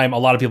at the time a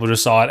lot of people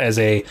just saw it as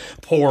a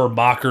poor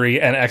mockery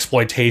and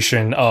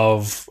exploitation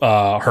of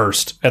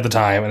Hearst at the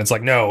time, and it's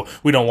like, no,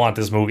 we don't want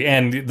this movie,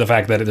 and the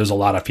fact that there's a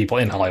lot of people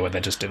in Hollywood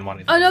that just didn't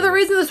want it. Another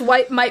reason this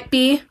might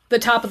be the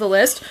top of the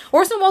list: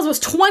 Orson Welles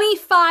was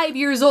 25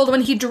 years old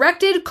when he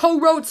directed,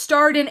 co-wrote,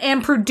 starred in,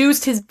 and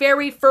produced his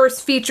very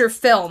first feature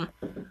film.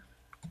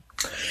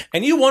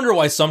 And you wonder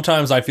why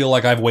sometimes I feel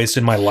like I've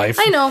wasted my life.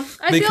 I know.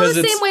 I feel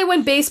the same way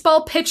when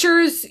baseball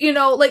pitchers,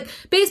 like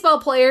baseball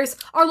players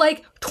are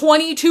like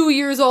 22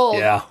 years old.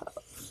 Yeah.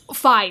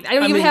 Fine. I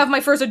don't even have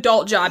my first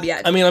adult job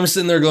yet. I mean, I'm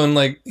sitting there going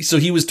like, so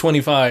he was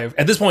 25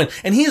 at this point,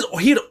 and he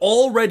had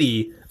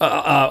already,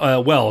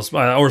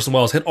 Orson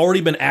Welles had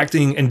already been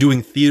acting and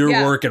doing theater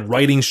work and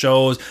writing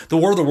shows. The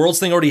War of the Worlds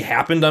thing already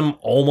happened. I'm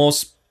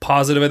almost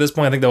positive at this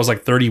point. I think that was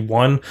like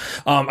 31,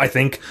 I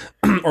think,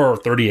 or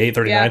 38,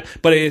 39. Yeah.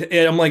 But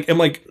I'm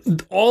like,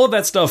 all of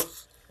that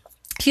stuff,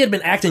 he had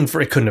been acting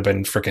for, it couldn't have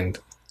been freaking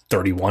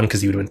 31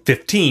 because he would have been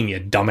 15, you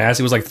dumbass.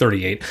 He was like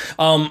 38,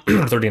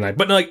 39.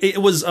 But like, it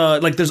was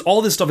like, there's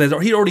all this stuff that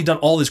he'd already done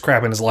all this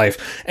crap in his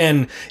life.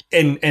 And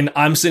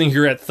I'm sitting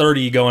here at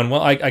 30 going,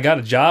 well, I got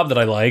a job that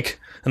I like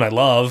and I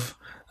love.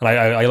 And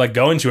I like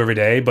going to every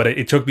day, but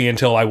it took me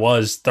until I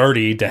was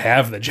 30 to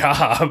have the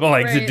job,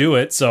 to do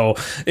it. So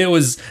it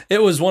was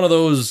one of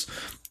those,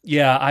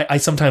 I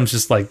sometimes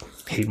just like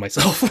hate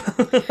myself.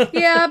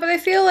 Yeah, but I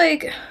feel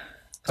like...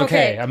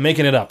 Okay, I'm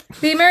making it up.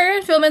 The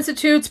American Film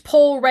Institute's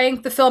poll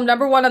ranked the film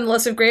number 1 on the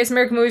list of greatest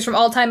American movies from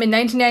all time in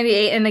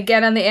 1998, and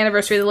again on the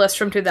anniversary of the list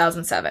from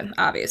 2007,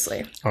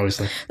 obviously.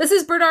 This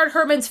is Bernard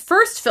Herrmann's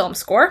first film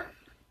score.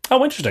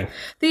 Oh, interesting.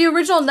 The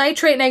original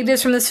nitrate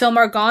negatives from this film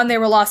are gone. They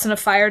were lost in a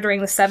fire during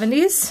the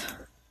 70s.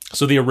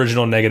 So the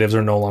original negatives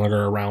are no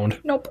longer around?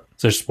 Nope.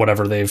 So just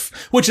whatever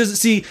which is,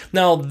 see,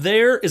 now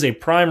there is a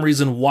prime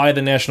reason why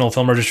the National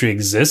Film Registry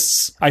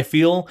exists, I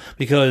feel,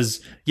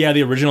 because,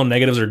 the original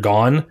negatives are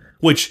gone,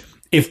 which,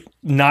 if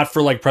not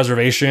for like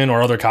preservation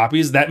or other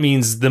copies, that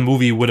means the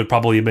movie would have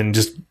probably been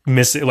just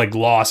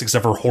lost,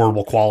 except for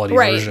horrible quality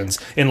versions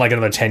in like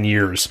another 10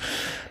 years.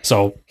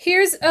 So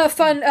here's a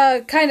fun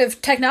kind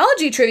of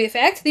technology trivia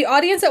fact: the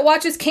audience that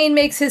watches Kane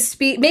make his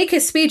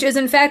speech is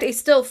in fact a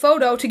still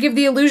photo. To give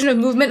the illusion of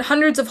movement,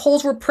 hundreds of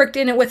holes were pricked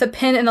in it with a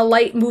pin, and a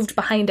light moved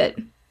behind it.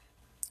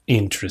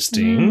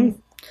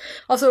 Interesting.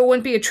 Also, it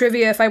wouldn't be a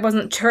trivia if I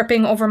wasn't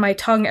tripping over my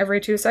tongue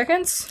every 2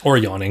 seconds. Or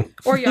yawning.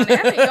 I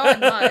haven't yawned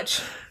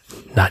much.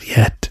 Not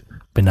yet,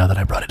 but now that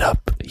I brought it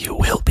up, you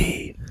will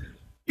be.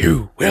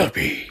 You will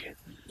be.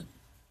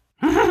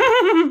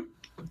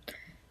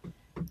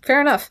 Fair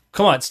enough.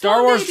 Come on,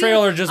 Star Wars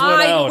trailer just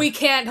went out. We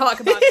can't talk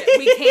about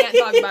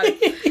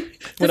it.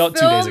 Went out 2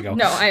 days ago.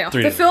 No, I know.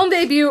 The film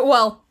debut,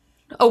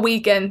 a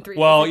weekend, 3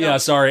 days ago.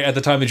 Sorry, at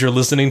the time that you're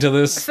listening to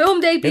this. Film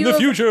debut in the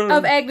future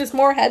of Agnes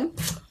Moorehead.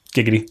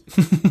 Giggity.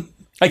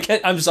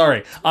 I'm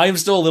sorry. I am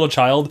still a little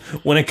child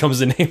when it comes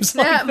to names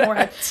like that.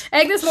 Moorhead.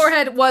 Agnes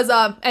Moorehead was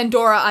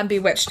Endora on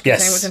Bewitched. Yes.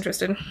 If anyone was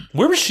interested.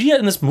 Where was she at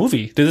in this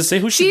movie? Did it say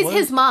who she was?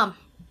 She's his mom.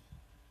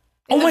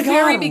 Oh my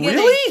God,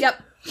 really?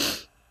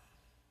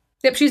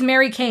 Yep, she's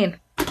Mary Kane.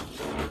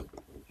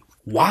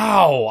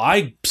 Wow.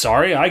 I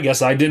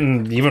guess I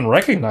didn't even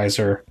recognize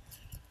her.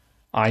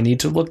 I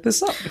need to look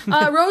this up.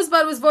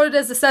 Rosebud was voted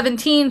as the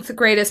 17th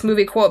greatest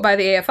movie quote by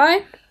the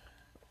AFI.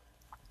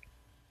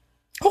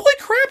 Holy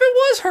crap, it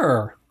was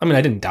her. I mean,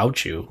 I didn't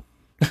doubt you.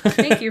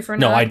 Thank you for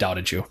No, I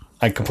doubted you.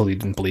 I completely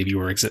didn't believe you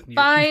were existing.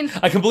 Fine.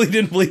 I completely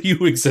didn't believe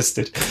you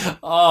existed.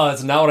 Oh,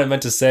 that's not what I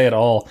meant to say at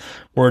all.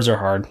 Words are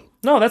hard.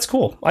 No, that's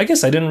cool. I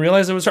guess I didn't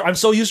realize it was her. I'm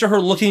so used to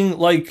her looking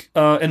like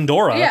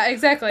Endora. Yeah,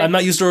 exactly. I'm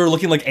not used to her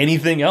looking like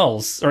anything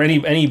else or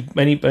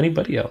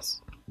anybody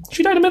else.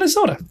 She died in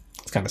Minnesota.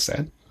 It's kind of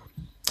sad.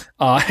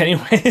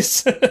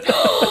 Anyways.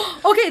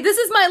 Okay, this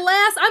is my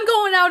last. I'm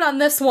going out on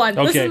this one.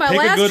 Okay, this is my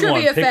last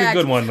trivia fact. Pick a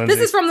good one, Lindsay.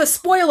 This is from the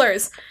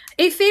spoilers.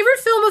 A favorite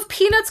film of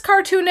Peanuts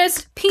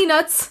cartoonist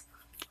Peanuts.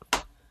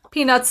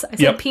 Peanuts. I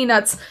said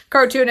Peanuts.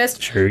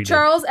 Cartoonist. Sure you did.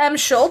 Charles M.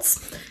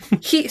 Schultz.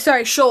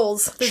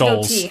 Scholes. There's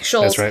no T.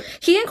 Scholes. That's right.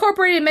 He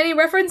incorporated many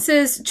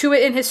references to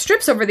it in his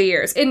strips over the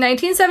years. In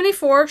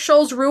 1974,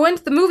 Scholes ruined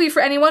the movie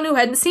for anyone who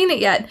hadn't seen it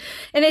yet.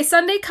 In a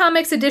Sunday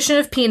Comics edition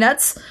of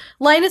Peanuts,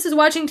 Linus is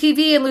watching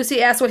TV and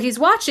Lucy asks what he's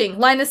watching.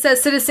 Linus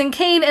says Citizen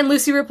Kane, and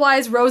Lucy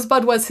replies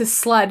Rosebud was his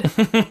sled.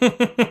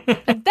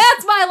 And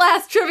that's my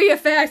last trivia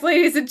fact,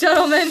 ladies and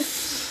gentlemen.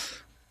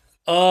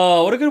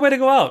 Oh, what a good way to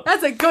go out.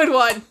 That's a good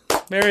one.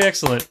 Very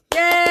excellent.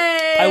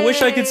 Yay! I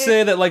wish I could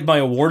say that like my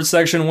award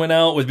section went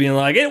out with being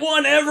like, it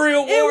won every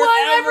award. It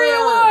won every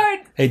award.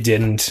 It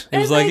didn't. It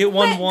was like it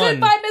won one.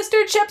 Goodbye,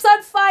 Mr. Chips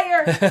on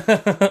Fire.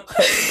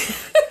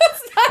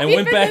 I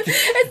went back. It's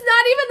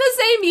not even the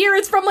same year.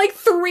 It's from like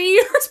 3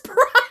 years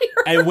prior.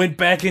 I went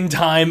back in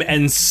time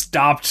and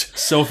stopped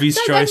Sophie's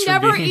Choice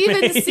from being I've never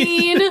even made.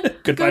 seen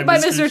Goodbye,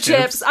 Mr.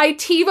 Chips. I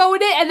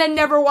TiVoed it and then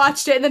never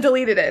watched it and then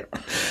deleted it.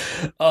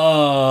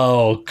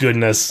 Oh,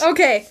 goodness.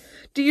 Okay.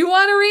 Do you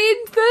want to read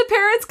the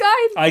Parents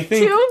Guide? I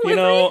think,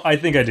 I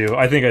think I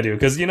do.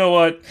 Because you know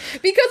what?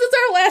 Because it's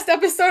our last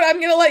episode, I'm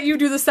going to let you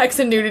do the sex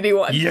and nudity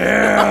one.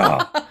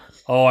 Yeah!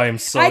 Oh, I am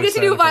so I get to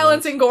do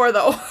violence and gore,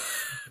 though.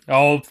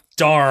 Oh,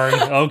 darn.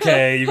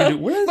 Okay. You can do...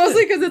 Where is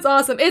Mostly because it's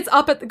awesome. It's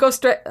up at the... Go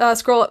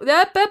scroll up.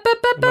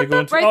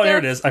 Right there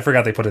it is. I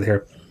forgot they put it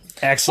here.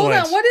 Excellent.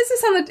 Hold on. What is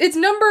this on the... It's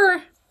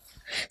number...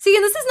 See,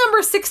 and this is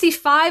number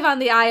 65 on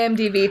the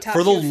IMDb top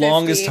For the 250.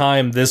 longest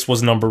time, this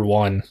was number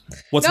one.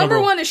 What's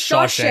number one is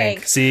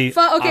Shawshank. See,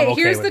 okay,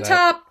 here's the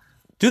top.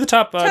 Do the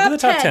top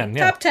 10.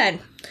 Yeah. Top 10.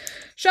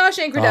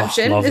 Shawshank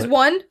Redemption is it.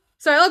 1.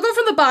 Sorry, I'll go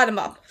from the bottom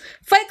up.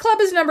 Fight Club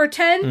is number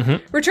 10.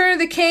 Mm-hmm. Return of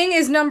the King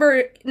is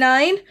number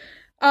 9.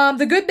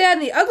 The Good, Bad,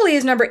 and the Ugly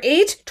is number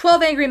 8.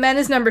 12 Angry Men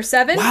is number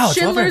 7. Wow,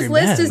 Schindler's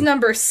List is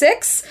number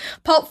 6.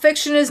 Pulp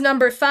Fiction is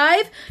number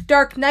 5.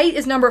 Dark Knight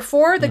is number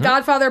 4. The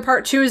Godfather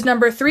Part 2 is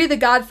number 3. The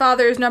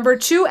Godfather is number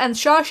 2. And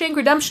Shawshank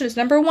Redemption is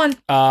number 1.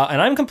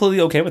 And I'm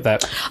completely okay with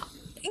that.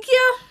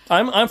 Yeah.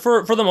 I'm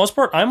for the most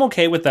part, I'm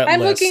okay with that I'm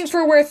list. looking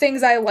for where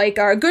things I like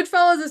are.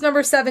 Goodfellas is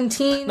number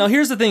 17. Now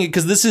here's the thing,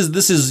 because this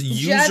is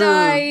user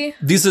Jedi.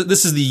 this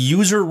is the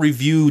user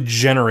review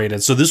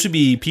generated. So this would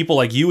be people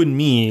like you and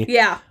me.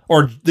 Yeah.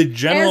 Or the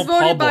general As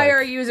voted public. by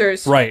our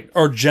users. Right.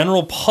 Or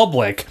general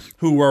public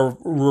who are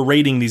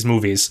rating these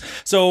movies.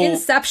 So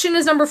Inception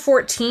is number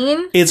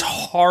 14. it's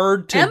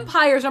hard to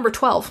Empire is number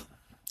 12.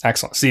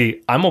 Excellent.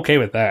 See, I'm okay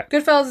with that.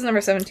 Goodfellas is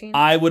number 17.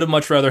 I would have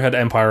much rather had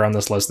Empire on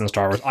this list than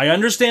Star Wars. I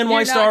understand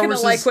why Star Wars You're not going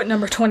to like what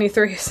number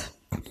 23 is.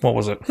 What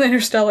was it?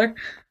 Interstellar.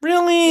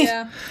 Really?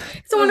 Yeah.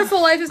 It's a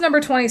Wonderful Life is number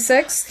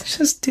 26.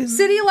 Just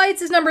City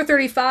Lights is number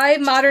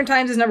 35. Modern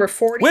Times is number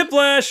 40.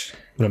 Whiplash.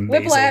 An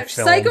amazing Whiplash.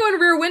 film. Psycho and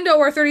Rear Window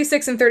are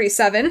 36 and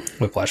 37.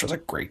 Whiplash was a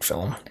great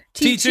film.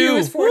 T2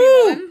 is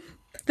 41. Woo!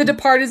 The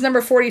Departed is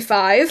number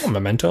 45.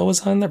 Memento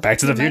was on there. Back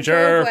to the Memento,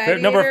 Future.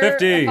 Gladiator, Number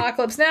 50.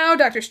 Apocalypse Now.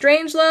 Doctor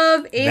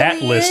Strangelove. Alien.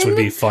 That list would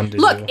be fun to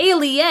Look, do.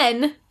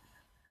 Alien.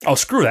 Oh,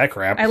 screw that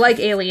crap. I like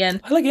Alien.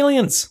 I like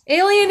Aliens.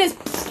 Alien is...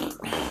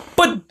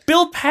 But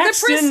Bill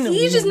Paxton The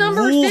Prestige is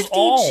number rules 52.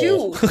 all.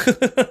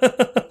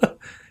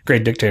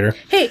 Great dictator.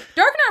 Hey,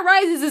 Dark Knight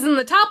Rises is in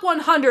the top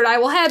 100. I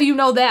will have you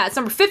know that. It's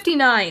number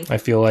 59. I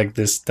feel like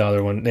the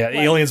other one. Yeah,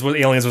 Aliens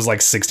was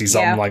like 60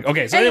 something. Yeah. Like,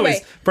 okay, so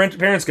Anyway. anyways,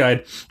 Parents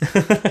Guide.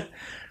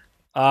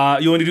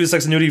 You want to do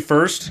sex and nudity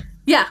first?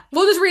 Yeah,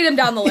 we'll just read them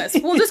down the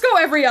list. We'll just go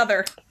every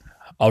other.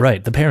 All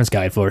right, the Parents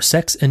Guide for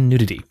sex and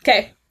nudity.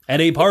 Okay. At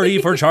a party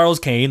for Charles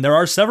Kane, there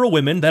are several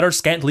women that are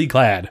scantily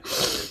clad.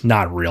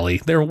 Not really.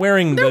 They're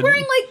wearing like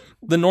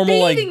the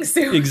normal bathing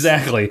suits.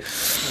 Exactly.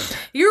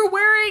 You're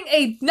wearing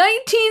a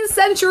 19th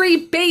century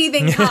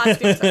bathing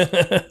costume.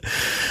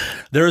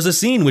 There is a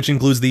scene which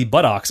includes the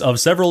buttocks of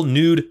several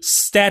nude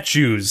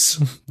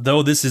statues,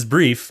 though this is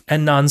brief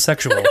and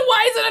non-sexual.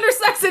 Why is it under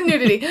sex and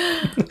nudity?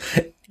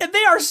 And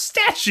they are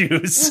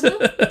statues.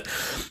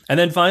 And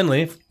then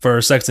finally,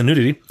 for sex and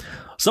nudity,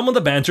 some of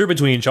the banter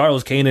between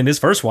Charles Kane and his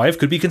first wife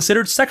could be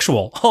considered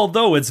sexual,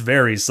 although it's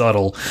very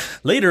subtle.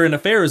 Later, an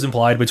affair is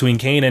implied between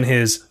Kane and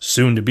his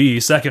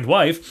soon-to-be second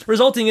wife,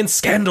 resulting in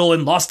scandal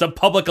and loss of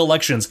public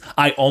elections.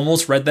 I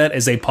almost read that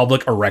as a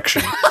public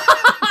erection.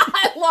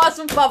 I lost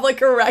some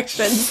public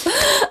erections.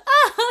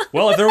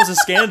 Well, if there was a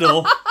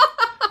scandal,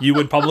 you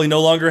would probably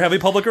no longer have a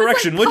public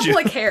erection, would you?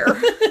 Public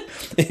hair.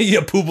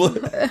 Yeah,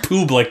 public.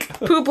 Pubic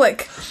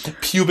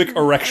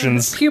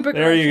erections. Pubic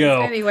there you go.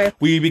 erections. Anyway.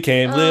 We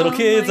became little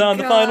kids my on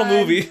the final God.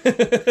 movie.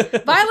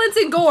 Violence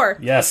and gore.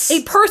 Yes.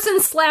 A person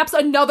slaps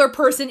another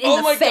person in Oh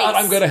the my face. God,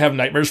 I'm going to have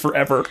nightmares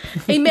forever.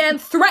 A man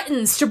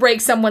threatens to break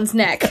someone's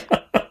neck.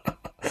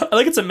 I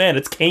think it's a man.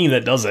 It's Kane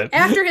that does it.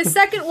 After his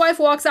second wife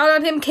walks out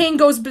on him, Kane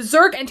goes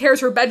berserk and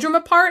tears her bedroom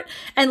apart.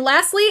 And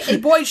lastly, a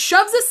boy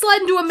shoves a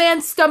sled into a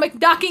man's stomach,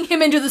 knocking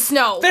him into the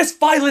snow. This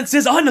violence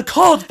is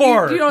uncalled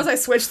for. You notice I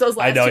switched those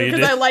last I know two you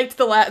because did. I liked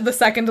the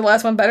second to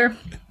last one better.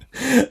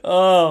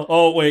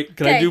 Oh, wait.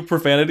 Can I Okay. do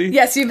profanity?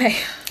 Yes, you may.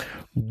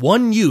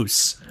 One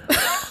use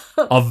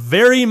of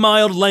very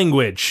mild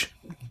language.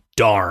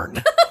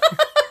 Darn.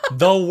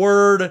 The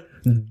word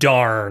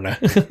darn.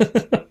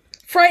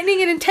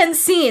 frightening and intense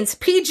scenes.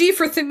 PG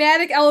for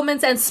thematic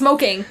elements and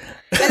smoking.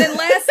 And then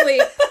lastly,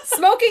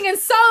 smoking and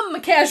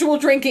some casual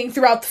drinking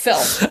throughout the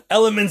film.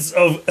 Elements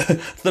of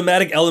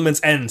thematic elements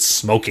and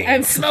smoking.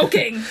 And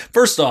smoking.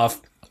 First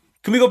off,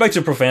 can we go back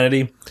to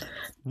profanity?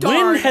 Darn.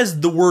 When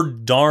has the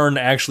word darn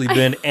actually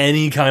been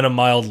any kind of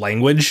mild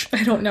language?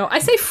 I don't know. I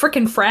say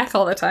frickin' frack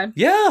all the time.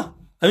 Yeah.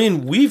 I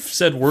mean, we've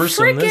said worse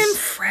than this.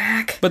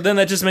 Frickin' frack. But then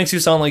that just makes you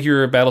sound like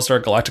you're a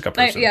Battlestar Galactica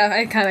person.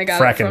 I kind of got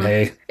Frackin' it from...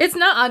 May. It's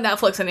not on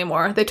Netflix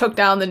anymore. They took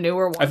down the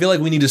newer one. I feel like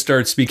we need to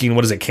start speaking,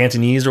 what is it,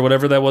 Cantonese or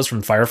whatever that was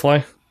from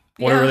Firefly?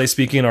 What were they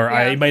speaking? Or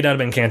it might not have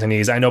been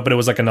Cantonese. I know, but it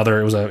was like another,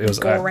 it was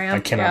I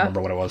cannot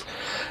remember what it was.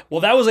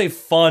 Well, that was a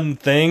fun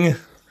thing.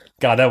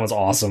 God, that was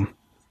awesome.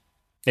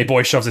 A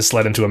boy shoves his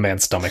sled into a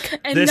man's stomach.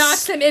 And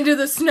knocks him into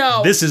the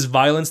snow. This is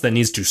violence that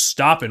needs to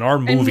stop in our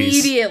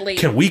movies. Immediately.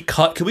 Can we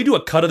do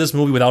a cut of this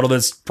movie without all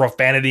this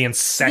profanity and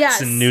sex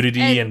and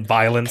nudity and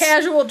violence?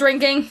 Casual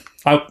drinking.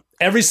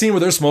 Every scene where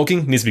they're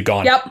smoking needs to be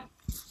gone. Yep.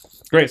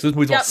 Great. So this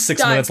movie's about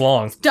 6 minutes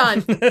long.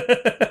 Done.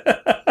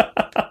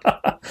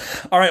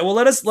 All right. Well,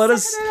 let's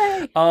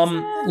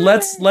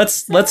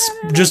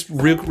just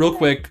real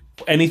quick.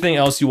 Anything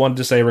else you wanted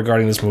to say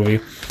regarding this movie?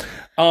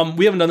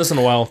 We haven't done this in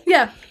a while.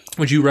 Yeah.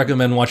 Would you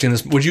recommend watching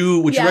this? Would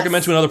you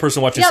recommend to another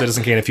person watching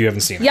Citizen Kane if you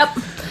haven't seen it? Yep.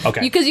 Okay.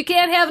 Because you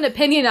can't have an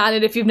opinion on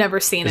it if you've never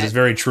seen it. This is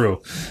very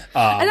true.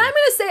 And I'm going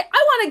to say,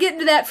 I want to get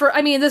into that for,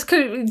 I mean, this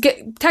could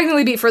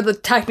technically be for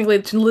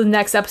the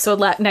next episode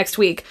next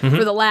week,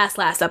 for the last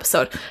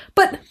episode.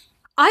 But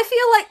I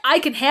feel like I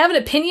can have an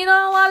opinion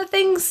on a lot of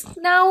things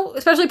now,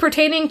 especially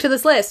pertaining to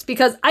this list,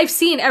 because I've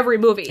seen every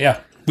movie.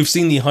 Yeah. We've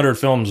seen the 100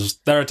 films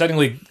that are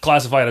technically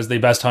classified as the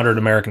best 100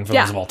 American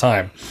films of all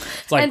time.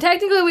 It's like, and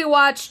technically we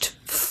watched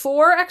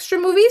 4 extra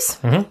movies.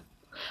 Mm-hmm.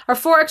 Our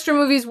 4 extra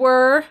movies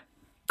were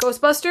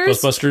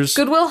Ghostbusters,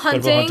 Good Will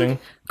Hunting,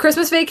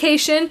 Christmas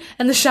Vacation,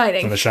 and The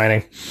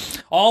Shining.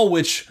 All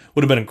which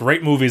would have been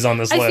great movies on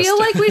this list. I feel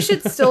like we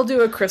should still do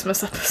a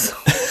Christmas episode.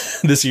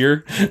 This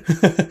year.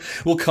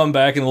 We'll come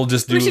back and we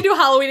should do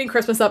Halloween and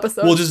Christmas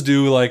episodes. We'll just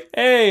do like,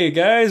 hey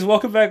guys,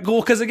 welcome back. Cool,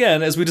 because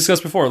again, as we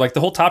discussed before, like the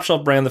whole Top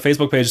Shelf brand, the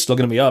Facebook page is still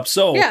going to be up.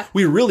 So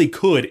we really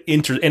could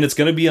and it's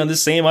going to be on the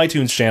same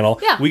iTunes channel.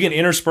 Yeah. We can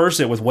intersperse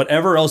it with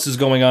whatever else is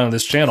going on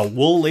this channel.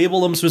 We'll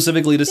label them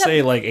specifically to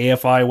say like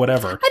AFI,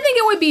 whatever. I think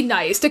it would be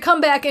nice to come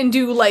back and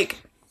do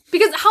like,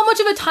 because how much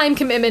of a time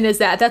commitment is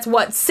that? That's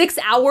what, 6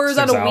 hours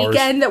on a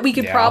weekend that we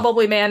could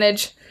probably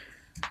manage.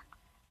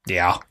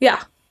 Yeah.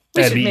 Yeah.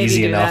 That'd be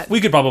easy enough.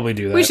 We could probably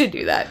do that. We should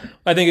do that.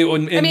 I think it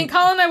would.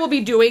 Colin and I will be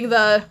doing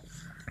the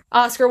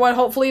Oscar one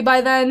hopefully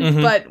by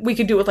then, but we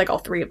could do it with like all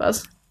 3 of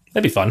us.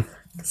 That'd be fun.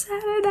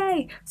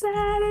 Saturday.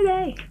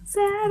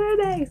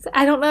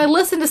 I don't know. I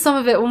listened to some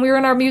of it when we were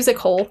in our music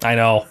hole. I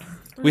know.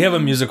 We have a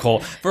music hole.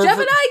 Jeff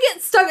and I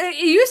get stuck. It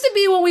used to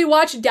be when we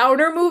watched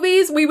downer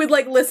movies, we would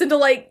like listen to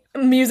like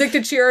music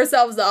to cheer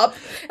ourselves up.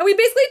 And we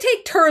basically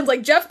take turns.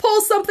 Like Jeff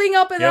pulls something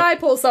up and then I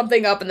pull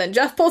something up and then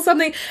Jeff pulls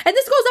something. And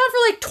this goes on for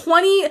like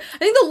 20, I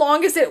think the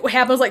longest it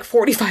happens like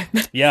 45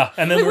 minutes. Yeah.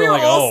 And then like, we were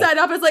like, all set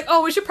up. It's like,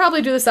 oh, we should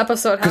probably do this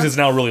episode. Because it's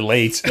now really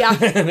late. Yeah.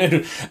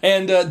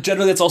 And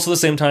generally it's also the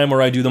same time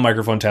where I do the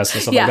microphone test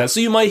and stuff like that. So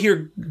you might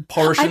hear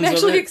portions of it. I'm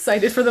actually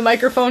excited for the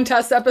microphone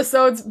test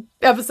episode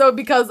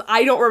because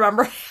I don't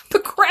remember the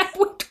crap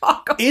we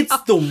talk about.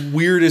 It's the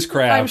weirdest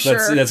crap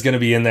that's going to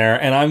be in there.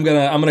 And I'm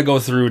going to go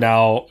through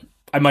now.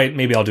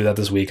 Maybe I'll do that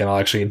this week and I'll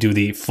actually do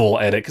the full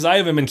edit because I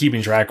haven't been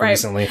keeping track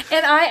recently.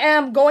 And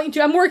I'm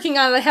working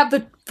on it. I have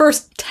the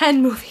first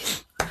 10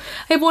 movies. I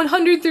have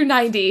 100 through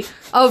 90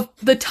 of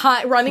the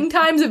running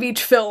times of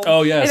each film.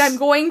 Oh, yes. And I'm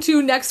going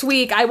to next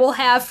week, I will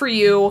have for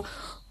you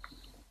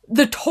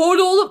the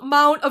total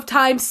amount of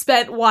time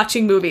spent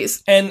watching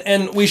movies.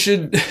 And we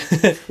should,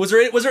 was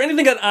there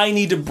anything that I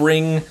need to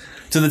bring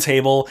to the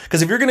table?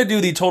 Because if you're going to do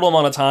the total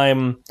amount of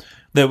time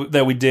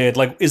that we did,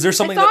 like, is there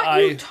something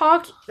you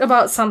talked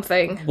about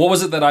something. What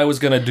was it that I was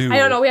going to do? I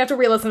don't know. We have to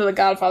re-listen to The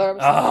Godfather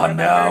episode. Oh,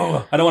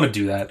 no. I don't want to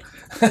do that.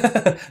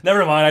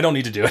 Never mind. I don't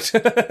need to do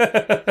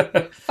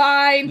it.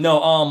 Fine.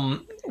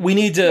 No, we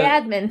need to...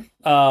 Admin.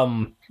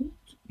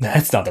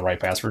 That's not the right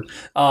password.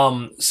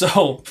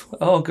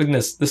 Oh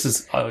goodness, this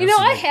is...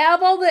 I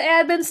have all the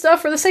admin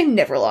stuff for this. I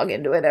never log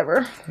into it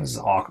ever. This is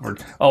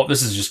awkward. Oh,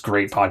 this is just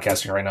great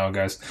podcasting right now,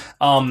 guys.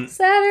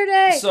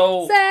 Saturday.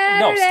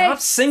 No, stop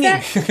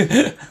singing.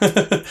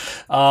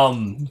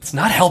 It's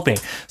not helping.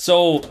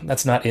 So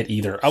that's not it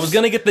either. I was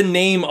gonna get the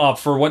name up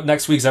for what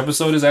next week's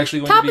episode is actually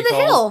going to be called. Top of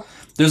the Hill.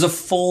 There's a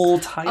full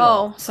title.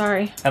 Oh,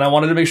 sorry. And I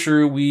wanted to make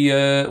sure we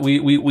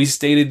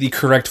stated the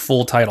correct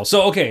full title.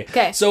 So, okay.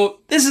 So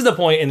this is the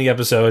point in the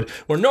episode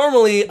where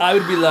normally I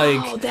would be like...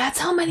 Oh, that's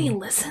how many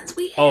listens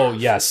we have? Oh,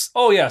 yes.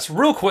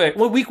 Real quick.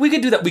 Well, we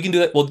could do that. We can do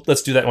that. Well,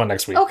 let's do that one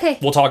next week. Okay.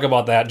 We'll talk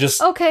about that.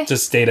 Just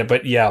state it.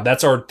 But yeah,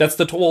 that's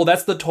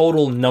the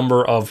total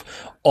number of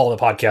all the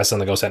podcasts on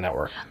the Ghost Head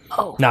Network.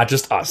 Oh. Not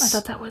just us. I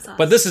thought that was us.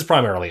 But this is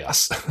primarily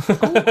us. Oh,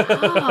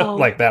 wow.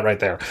 Like that right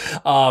there.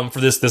 For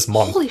this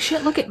month. Holy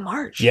shit, look at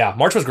March. March. Yeah,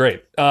 March was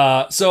great.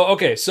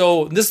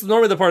 So this is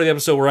normally the part of the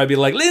episode where I'd be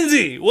like,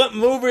 Lindsay, what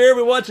movie are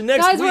we watching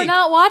next week? Guys, we're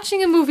not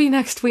watching a movie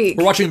next week.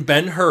 We're watching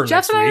Ben-Hur Jeff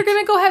next week. and I are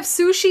going to go have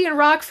sushi in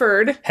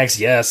Rockford. Hex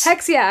yes.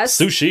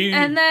 Sushi.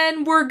 And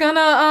then we're going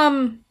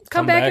to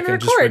come back and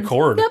just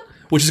record. Yep.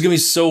 Which is gonna be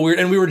so weird,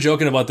 and we were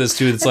joking about this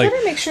too. It's I like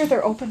better make sure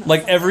they're open.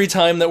 Like every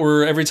time that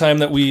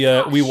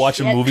we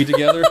watch a movie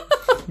together,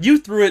 you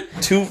threw it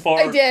too far.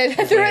 I did.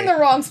 I threw it in the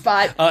wrong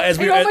spot. I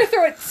normally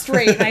throw it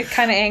straight, and I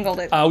kind of angled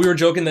it. We were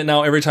joking that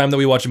now every time that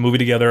we watch a movie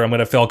together, I'm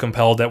gonna feel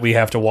compelled that we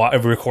have to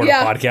record a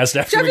podcast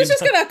after. Jeff is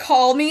just gonna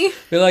call me.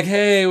 Be like,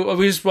 "Hey,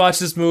 we just watched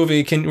this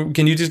movie.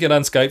 Can you just get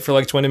on Skype for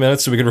like 20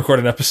 minutes so we can record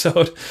an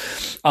episode?"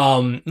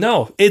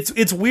 No,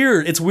 it's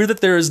weird. It's weird that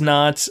there is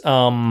not.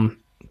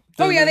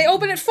 They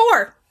open at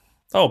 4.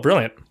 Oh,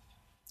 brilliant.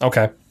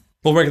 Okay.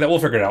 We'll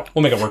figure it out.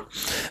 We'll make it work.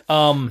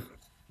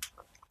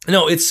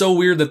 No, it's so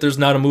weird that there's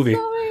not a movie.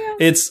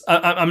 Oh,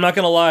 I'm not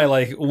gonna lie,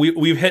 like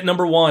we've hit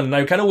number 1, and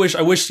I kind of wish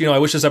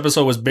this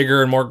episode was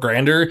bigger and more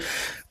grander.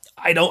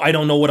 I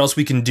don't know what else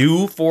we can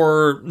do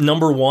for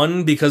number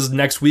 1, because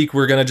next week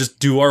we're gonna just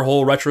do our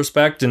whole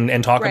retrospect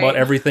and talk about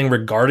everything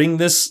regarding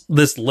this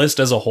list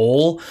as a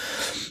whole.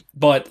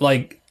 But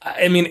like,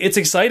 I mean, it's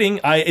exciting.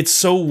 It's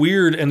so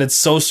weird and it's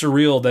so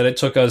surreal that it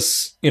took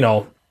us,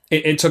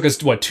 it took us,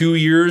 2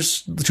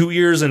 years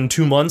and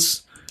 2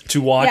 months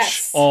to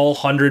watch all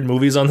 100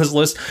 movies on this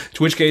list.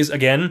 To which case,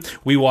 again,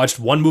 we watched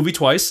one movie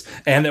twice,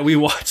 and that we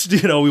watched.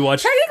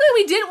 Technically,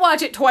 we didn't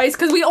watch it twice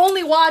because we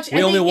only watched.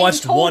 We only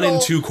watched 1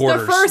 and 2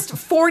 quarters. The first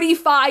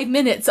 45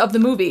 minutes of the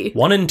movie.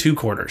 1 and 2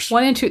 quarters.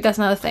 1 and 2. That's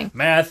not a thing.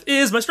 Math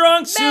is my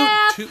strong suit.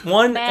 Math.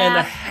 1 and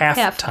a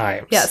half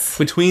times. Yes.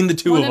 Between the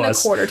two of us. 1 and a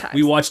quarter times.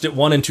 We watched it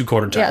 1 and 2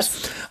 quarter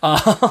times.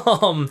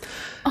 Yes.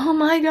 Oh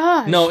my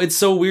gosh. No, it's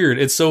so weird.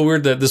 It's so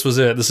weird that this was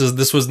it.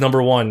 This was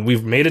number 1.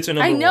 We've made it to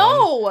number 1. I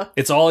know.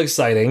 It's all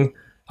exciting.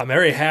 I'm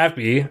very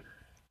happy.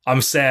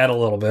 I'm sad a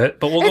little bit,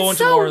 but we'll go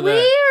into more of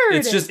that.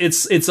 It's It's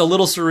just it's a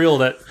little surreal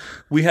that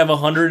we have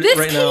 100 right now.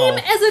 This came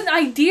as an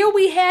idea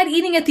we had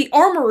eating at the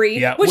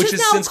Armory, which is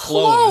now since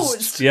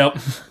closed. Yep.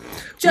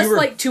 Just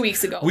like 2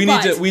 weeks ago. We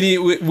need to,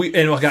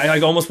 and I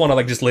almost want to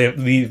like just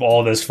leave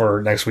all this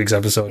for next week's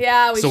episode.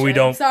 Yeah, we should. We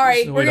don't.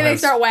 Sorry, we're going to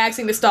start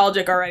waxing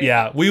nostalgic already.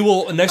 Yeah, we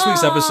will. Next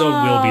week's episode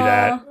will be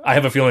that. I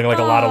have a feeling like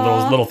a lot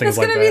of little things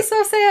like that. It's going to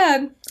be so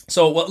sad.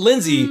 So,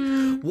 Lindsay,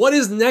 what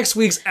is next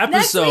week's episode?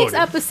 Next week's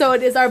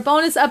episode is our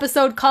bonus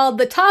episode called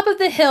The Top of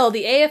the Hill,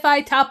 the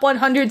AFI Top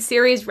 100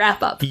 Series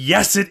Wrap-Up.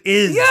 Yes, it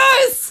is.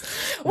 Yes!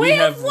 We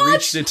have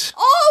watched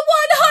all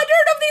 100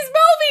 of these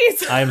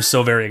movies! I am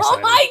so very excited.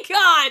 Oh my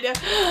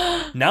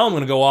god! Now I'm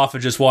going to go off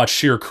and just watch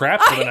sheer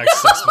crap for the next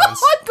 6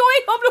 months. I'm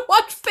going home to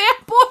watch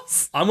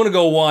Fanboys. I'm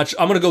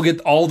going to go get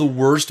all the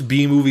worst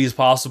B movies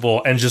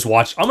possible and just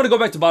watch. I'm going to go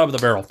back to Bottom of the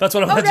Barrel. That's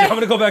what I'm going to do. I'm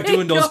going to go back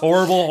doing those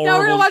horrible Now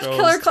we're going to watch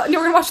shows. We're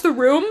going to watch The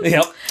Room.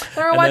 Yep. Then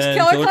we're going to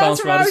watch Killer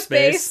Clowns from Outer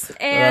Space.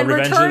 And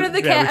Return of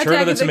the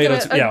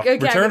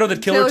Return of the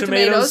Killer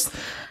Tomatoes.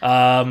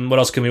 What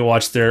else can we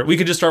watch there? We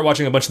could just start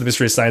watching a bunch of the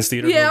Mystery Science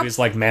Theater movies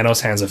like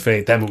Manos, Hands of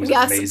Fate. That movie's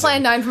amazing.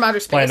 Plan 9 from Outer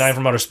Space. Plan 9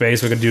 from Outer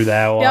Space. We could do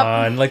that one.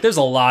 Like, there's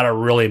a lot of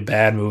really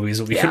bad movies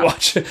that we could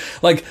watch.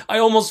 Like, I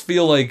almost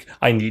feel like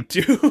I need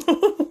to.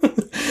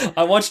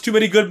 I watched too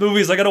many good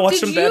movies. I gotta watch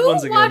some bad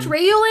ones again. Did you watch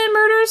Radioland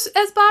Murders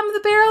as Bottom of the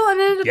Barrel and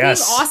it ended up being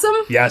awesome?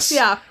 Yes.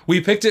 Yeah.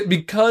 We picked it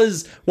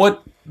because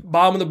what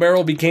Bottom of the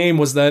Barrel became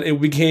was that it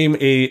became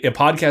a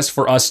podcast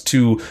for us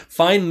to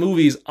find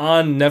movies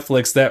on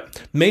Netflix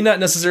that may not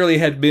necessarily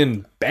had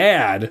been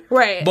bad,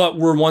 right, but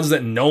were ones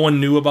that no one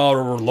knew about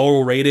or were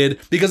low rated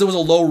because it was a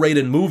low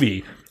rated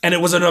movie. And it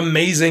was an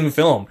amazing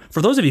film.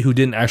 For those of you who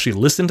didn't actually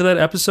listen to that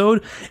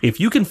episode, if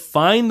you can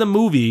find the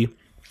movie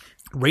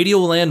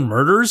Radioland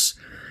Murders,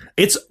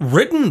 it's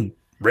written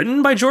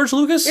by George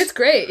Lucas. It's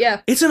great,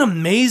 yeah. It's an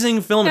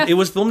amazing film. Yeah. It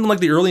was filmed in like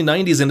the early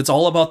 90s, and it's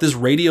all about this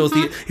radio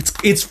theater.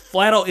 It's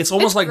flat out. It's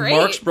almost like great.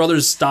 Marx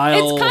Brothers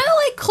style. It's kind of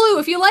like Clue.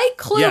 If you like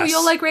Clue,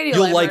 you'll like Radioland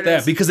You'll like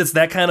Murders. That because it's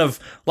that kind of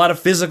lot of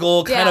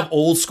physical, kind of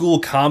old school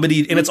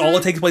comedy, and it's all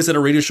it takes place at a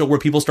radio show where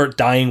people start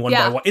dying one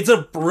by one. It's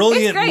a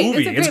brilliant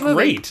movie. It's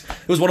great.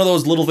 It was one of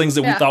those little things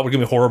that we thought were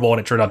going to be horrible, and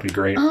it turned out to be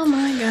great. Oh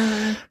my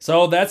god.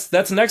 So that's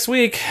next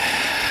week.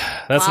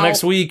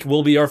 Next week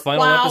will be our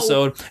final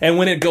episode. And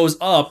when it goes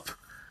up,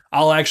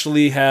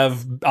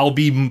 I'll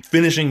be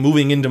finishing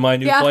moving into my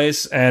new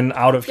place and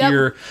out of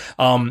here.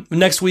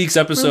 Next week's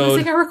episode. We're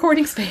losing our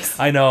recording space.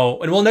 I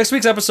know. And next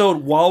week's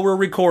episode, while we're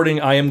recording,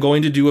 I am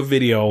going to do a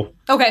video.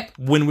 Okay.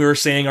 When we're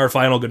saying our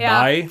final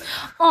goodbye.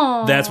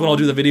 Yeah. That's when I'll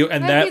do the video.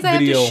 And that video.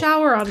 I have to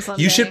shower on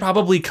Sunday. You should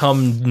probably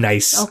come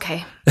nice.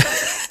 Okay.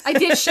 I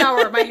did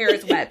shower. My hair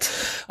is wet.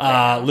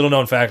 Little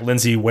known fact,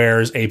 Lindsay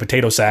wears a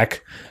potato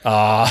sack. No,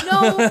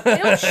 I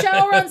don't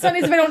shower on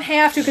Sundays if I don't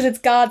have to because it's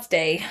God's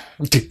day.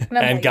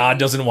 And God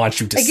doesn't want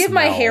you to smell. I give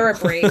my hair a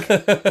break.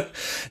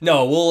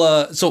 No,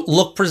 we'll so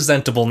look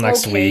presentable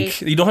next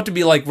week. You don't have to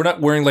be like, we're not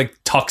wearing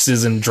like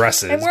tuxes and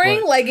dresses. I'm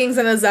wearing leggings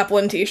and a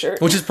Zeppelin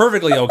t-shirt. Which is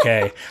perfectly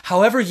okay.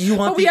 However you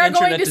want the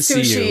internet to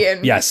see you. We are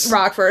going to sushi in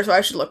Rockford, so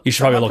I should look. You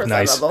should probably look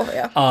nice.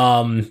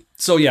 Yeah.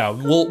 So yeah,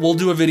 we'll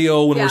do a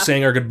video when we're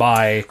saying our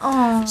goodbye.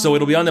 Aww. So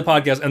it'll be on the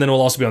podcast, and then it will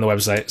also be on the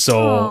website.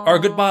 So our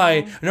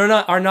goodbye,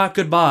 our not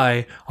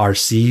goodbye, our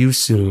see you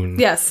soon.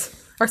 Yes,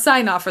 our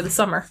sign off for the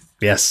summer.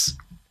 Yes.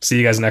 See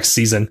you guys next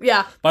season.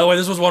 Yeah. By the way,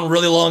 this was one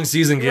really long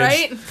season, kids.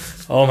 Right?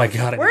 Oh my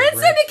god. We're in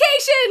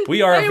syndication.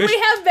 We are. We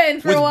have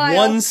been for a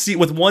while.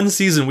 With one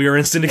season, we are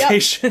in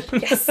syndication.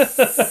 Yep.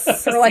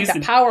 Yes. We're like the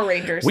Power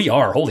Rangers. We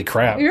are. Holy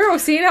crap. You're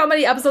seeing how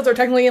many episodes are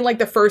technically in like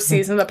the first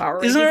season of the Power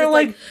Rangers? Isn't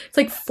there it's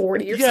like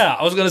 40 or something. Yeah,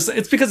 I was gonna say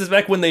it's because it's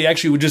back when they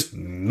actually would just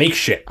make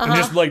shit. And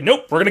just like,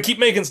 nope, we're gonna keep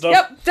making stuff.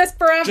 Yep, just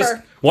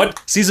forever.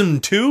 What? Season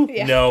 2?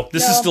 Yeah. No,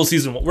 this is still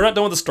season 1. We're not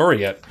done with the story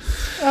yet.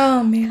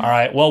 Oh man. All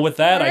right. Well, with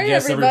that, I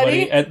guess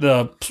everybody at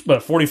the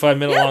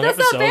 45-minute long that's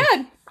episode. Not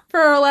bad for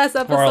our last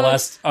episode. For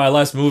our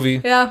last movie.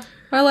 Yeah.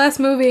 Our last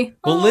movie.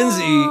 Well,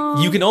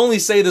 Lindsay, you can only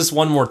say this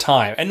one more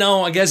time. And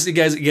now, I guess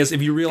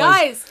if you realize...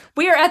 Guys,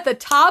 we are at the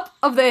top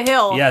of the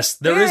hill. Yes,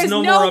 there is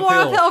no more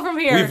uphill from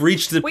here. We've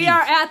reached the peak. We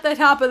are at the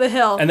top of the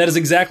hill. And that is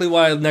exactly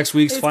why next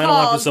week's final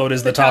episode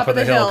is the top of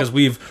the hill, because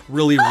we've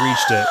really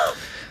reached it.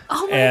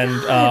 Oh my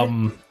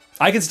God.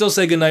 I can still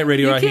say goodnight,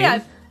 Radio Rahim. You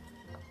can.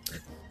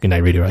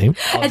 Goodnight, Radio Rahim.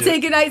 And say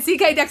goodnight,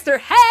 CK Dexter.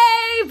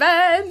 Hey,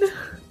 Ben.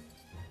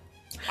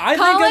 I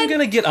think I'm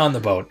gonna get on the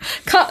boat.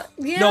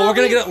 No, we're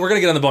gonna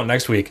get on the boat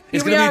next week.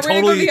 It's gonna be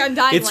totally.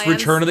 It's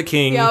Return of the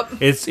King. Yep.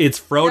 It's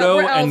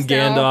Frodo and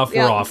Gandalf.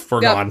 We're off. We're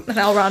gone. And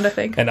Elrond, I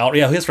think. And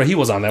that's right. He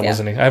was on that,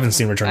 wasn't he? I haven't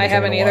seen Return of the King. I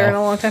haven't either in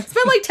a long time. It's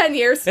been like 10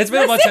 years. It's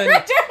been about 10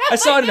 years. I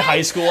saw it in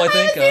high school, I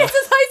think. Since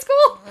high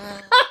school.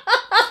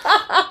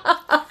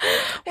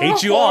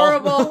 Hate you all. We're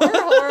horrible.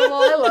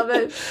 I love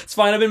it. It's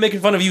fine. I've been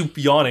making fun of you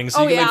yawning,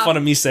 so you can make fun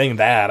of me saying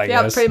that, I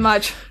guess. Yeah, pretty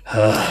much.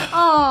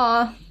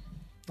 Aww.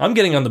 I'm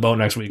getting on the boat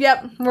next week.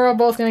 Yep, we're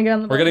both gonna get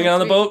on the boat. We're gonna get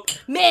on the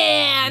boat?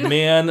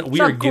 Man,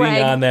 we are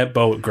getting on that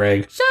boat,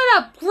 Greg. Shut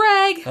up,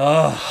 Greg.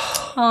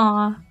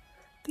 Aww.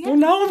 Well,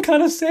 now I'm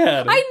kind of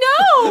sad. I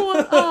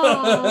know.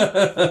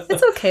 Aww.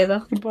 It's okay,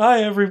 though.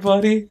 Goodbye,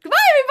 everybody.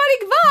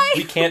 Goodbye.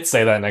 We can't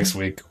say that next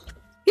week.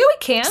 Yeah, we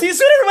can. See you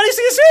soon, everybody.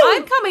 See you soon.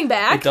 I'm coming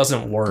back. It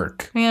doesn't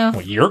work. Yeah.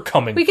 Well, you're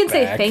coming back. We can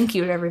say thank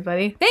you to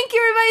everybody. Thank you,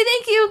 everybody.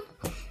 Thank you.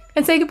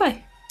 And say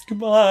goodbye.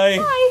 Goodbye.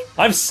 Bye.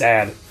 I'm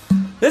sad.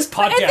 This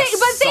podcast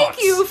But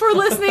thank you for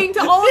listening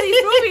to all of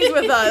these movies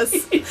with us.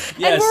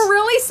 Yes. And we're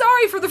really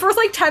sorry for the first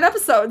 10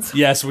 episodes.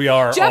 Yes, we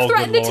are. Jeff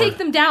threatened to take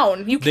them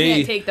down. You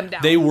can't take them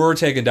down. They were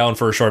taken down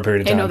for a short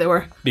period of time. I know they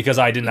were. Because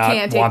I did not want them.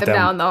 You can't take them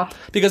down, though.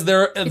 Because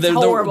they're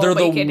horrible, they're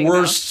the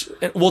worst.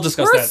 We'll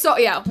discuss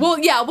that.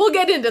 We'll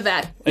get into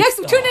that.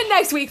 Tune in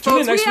next week,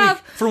 folks. Next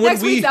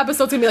week's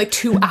episode's gonna be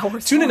 2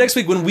 hours. Tune in next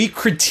week when we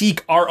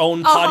critique our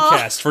own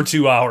podcast for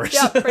 2 hours.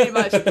 Yeah, pretty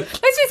much.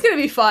 Next week's gonna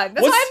be fun.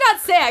 That's why I'm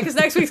not sad, because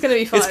next week's gonna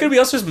be fun. It's gonna be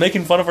us just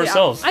making fun of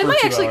ourselves. I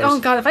might actually. Oh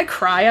God, if I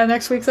cry on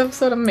next week's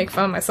episode, I'm gonna make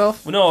fun of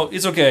myself. No,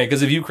 it's okay,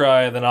 because if you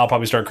cry, then I'll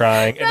probably start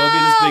crying, and it'll be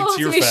this big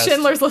tear fest.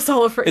 Schindler's List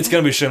all over. It's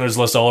gonna be Schindler's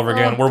List all over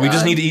again, where we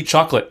just need to eat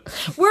chocolate.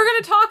 We're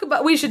gonna talk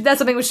about. That's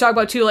something we should talk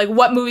about too. Like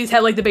what movies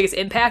had the biggest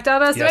impact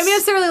on us. Yes. I mean,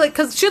 necessarily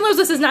because Schindler's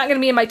List is not gonna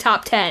be in my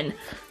top 10.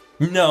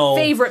 No.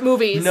 Favorite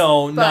movies.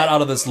 No, not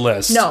out of this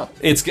list. No.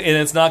 It's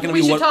not going to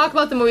be We should talk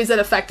about the movies that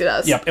affected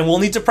us. Yep, and we'll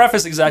need to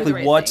preface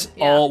exactly what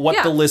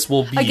the list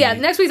will be. Again,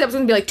 next week's episode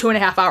will be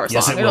 2.5 hours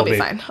long. It'll be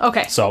fine.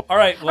 Okay. So, all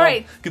right.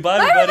 Well, goodbye,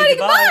 everybody.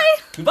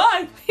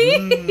 Goodbye.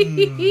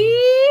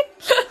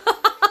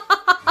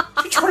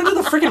 You turn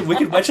into the freaking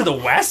Wicked Witch of the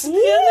West in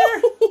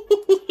there?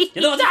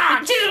 You know,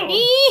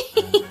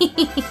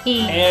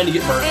 and you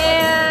get burned.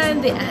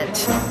 And the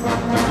end.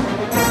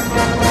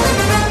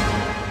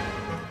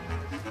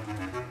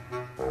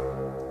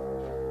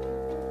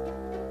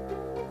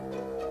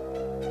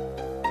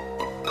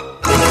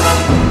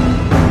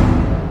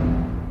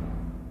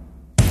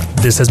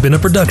 This has been a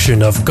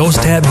production of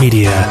Ghost Hat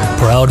Media,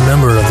 proud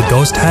member of the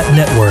Ghost Hat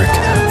Network.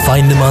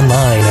 Find them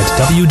online at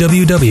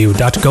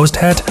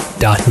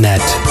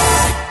www.ghosthat.net.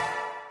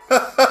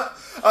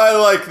 I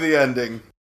like the ending.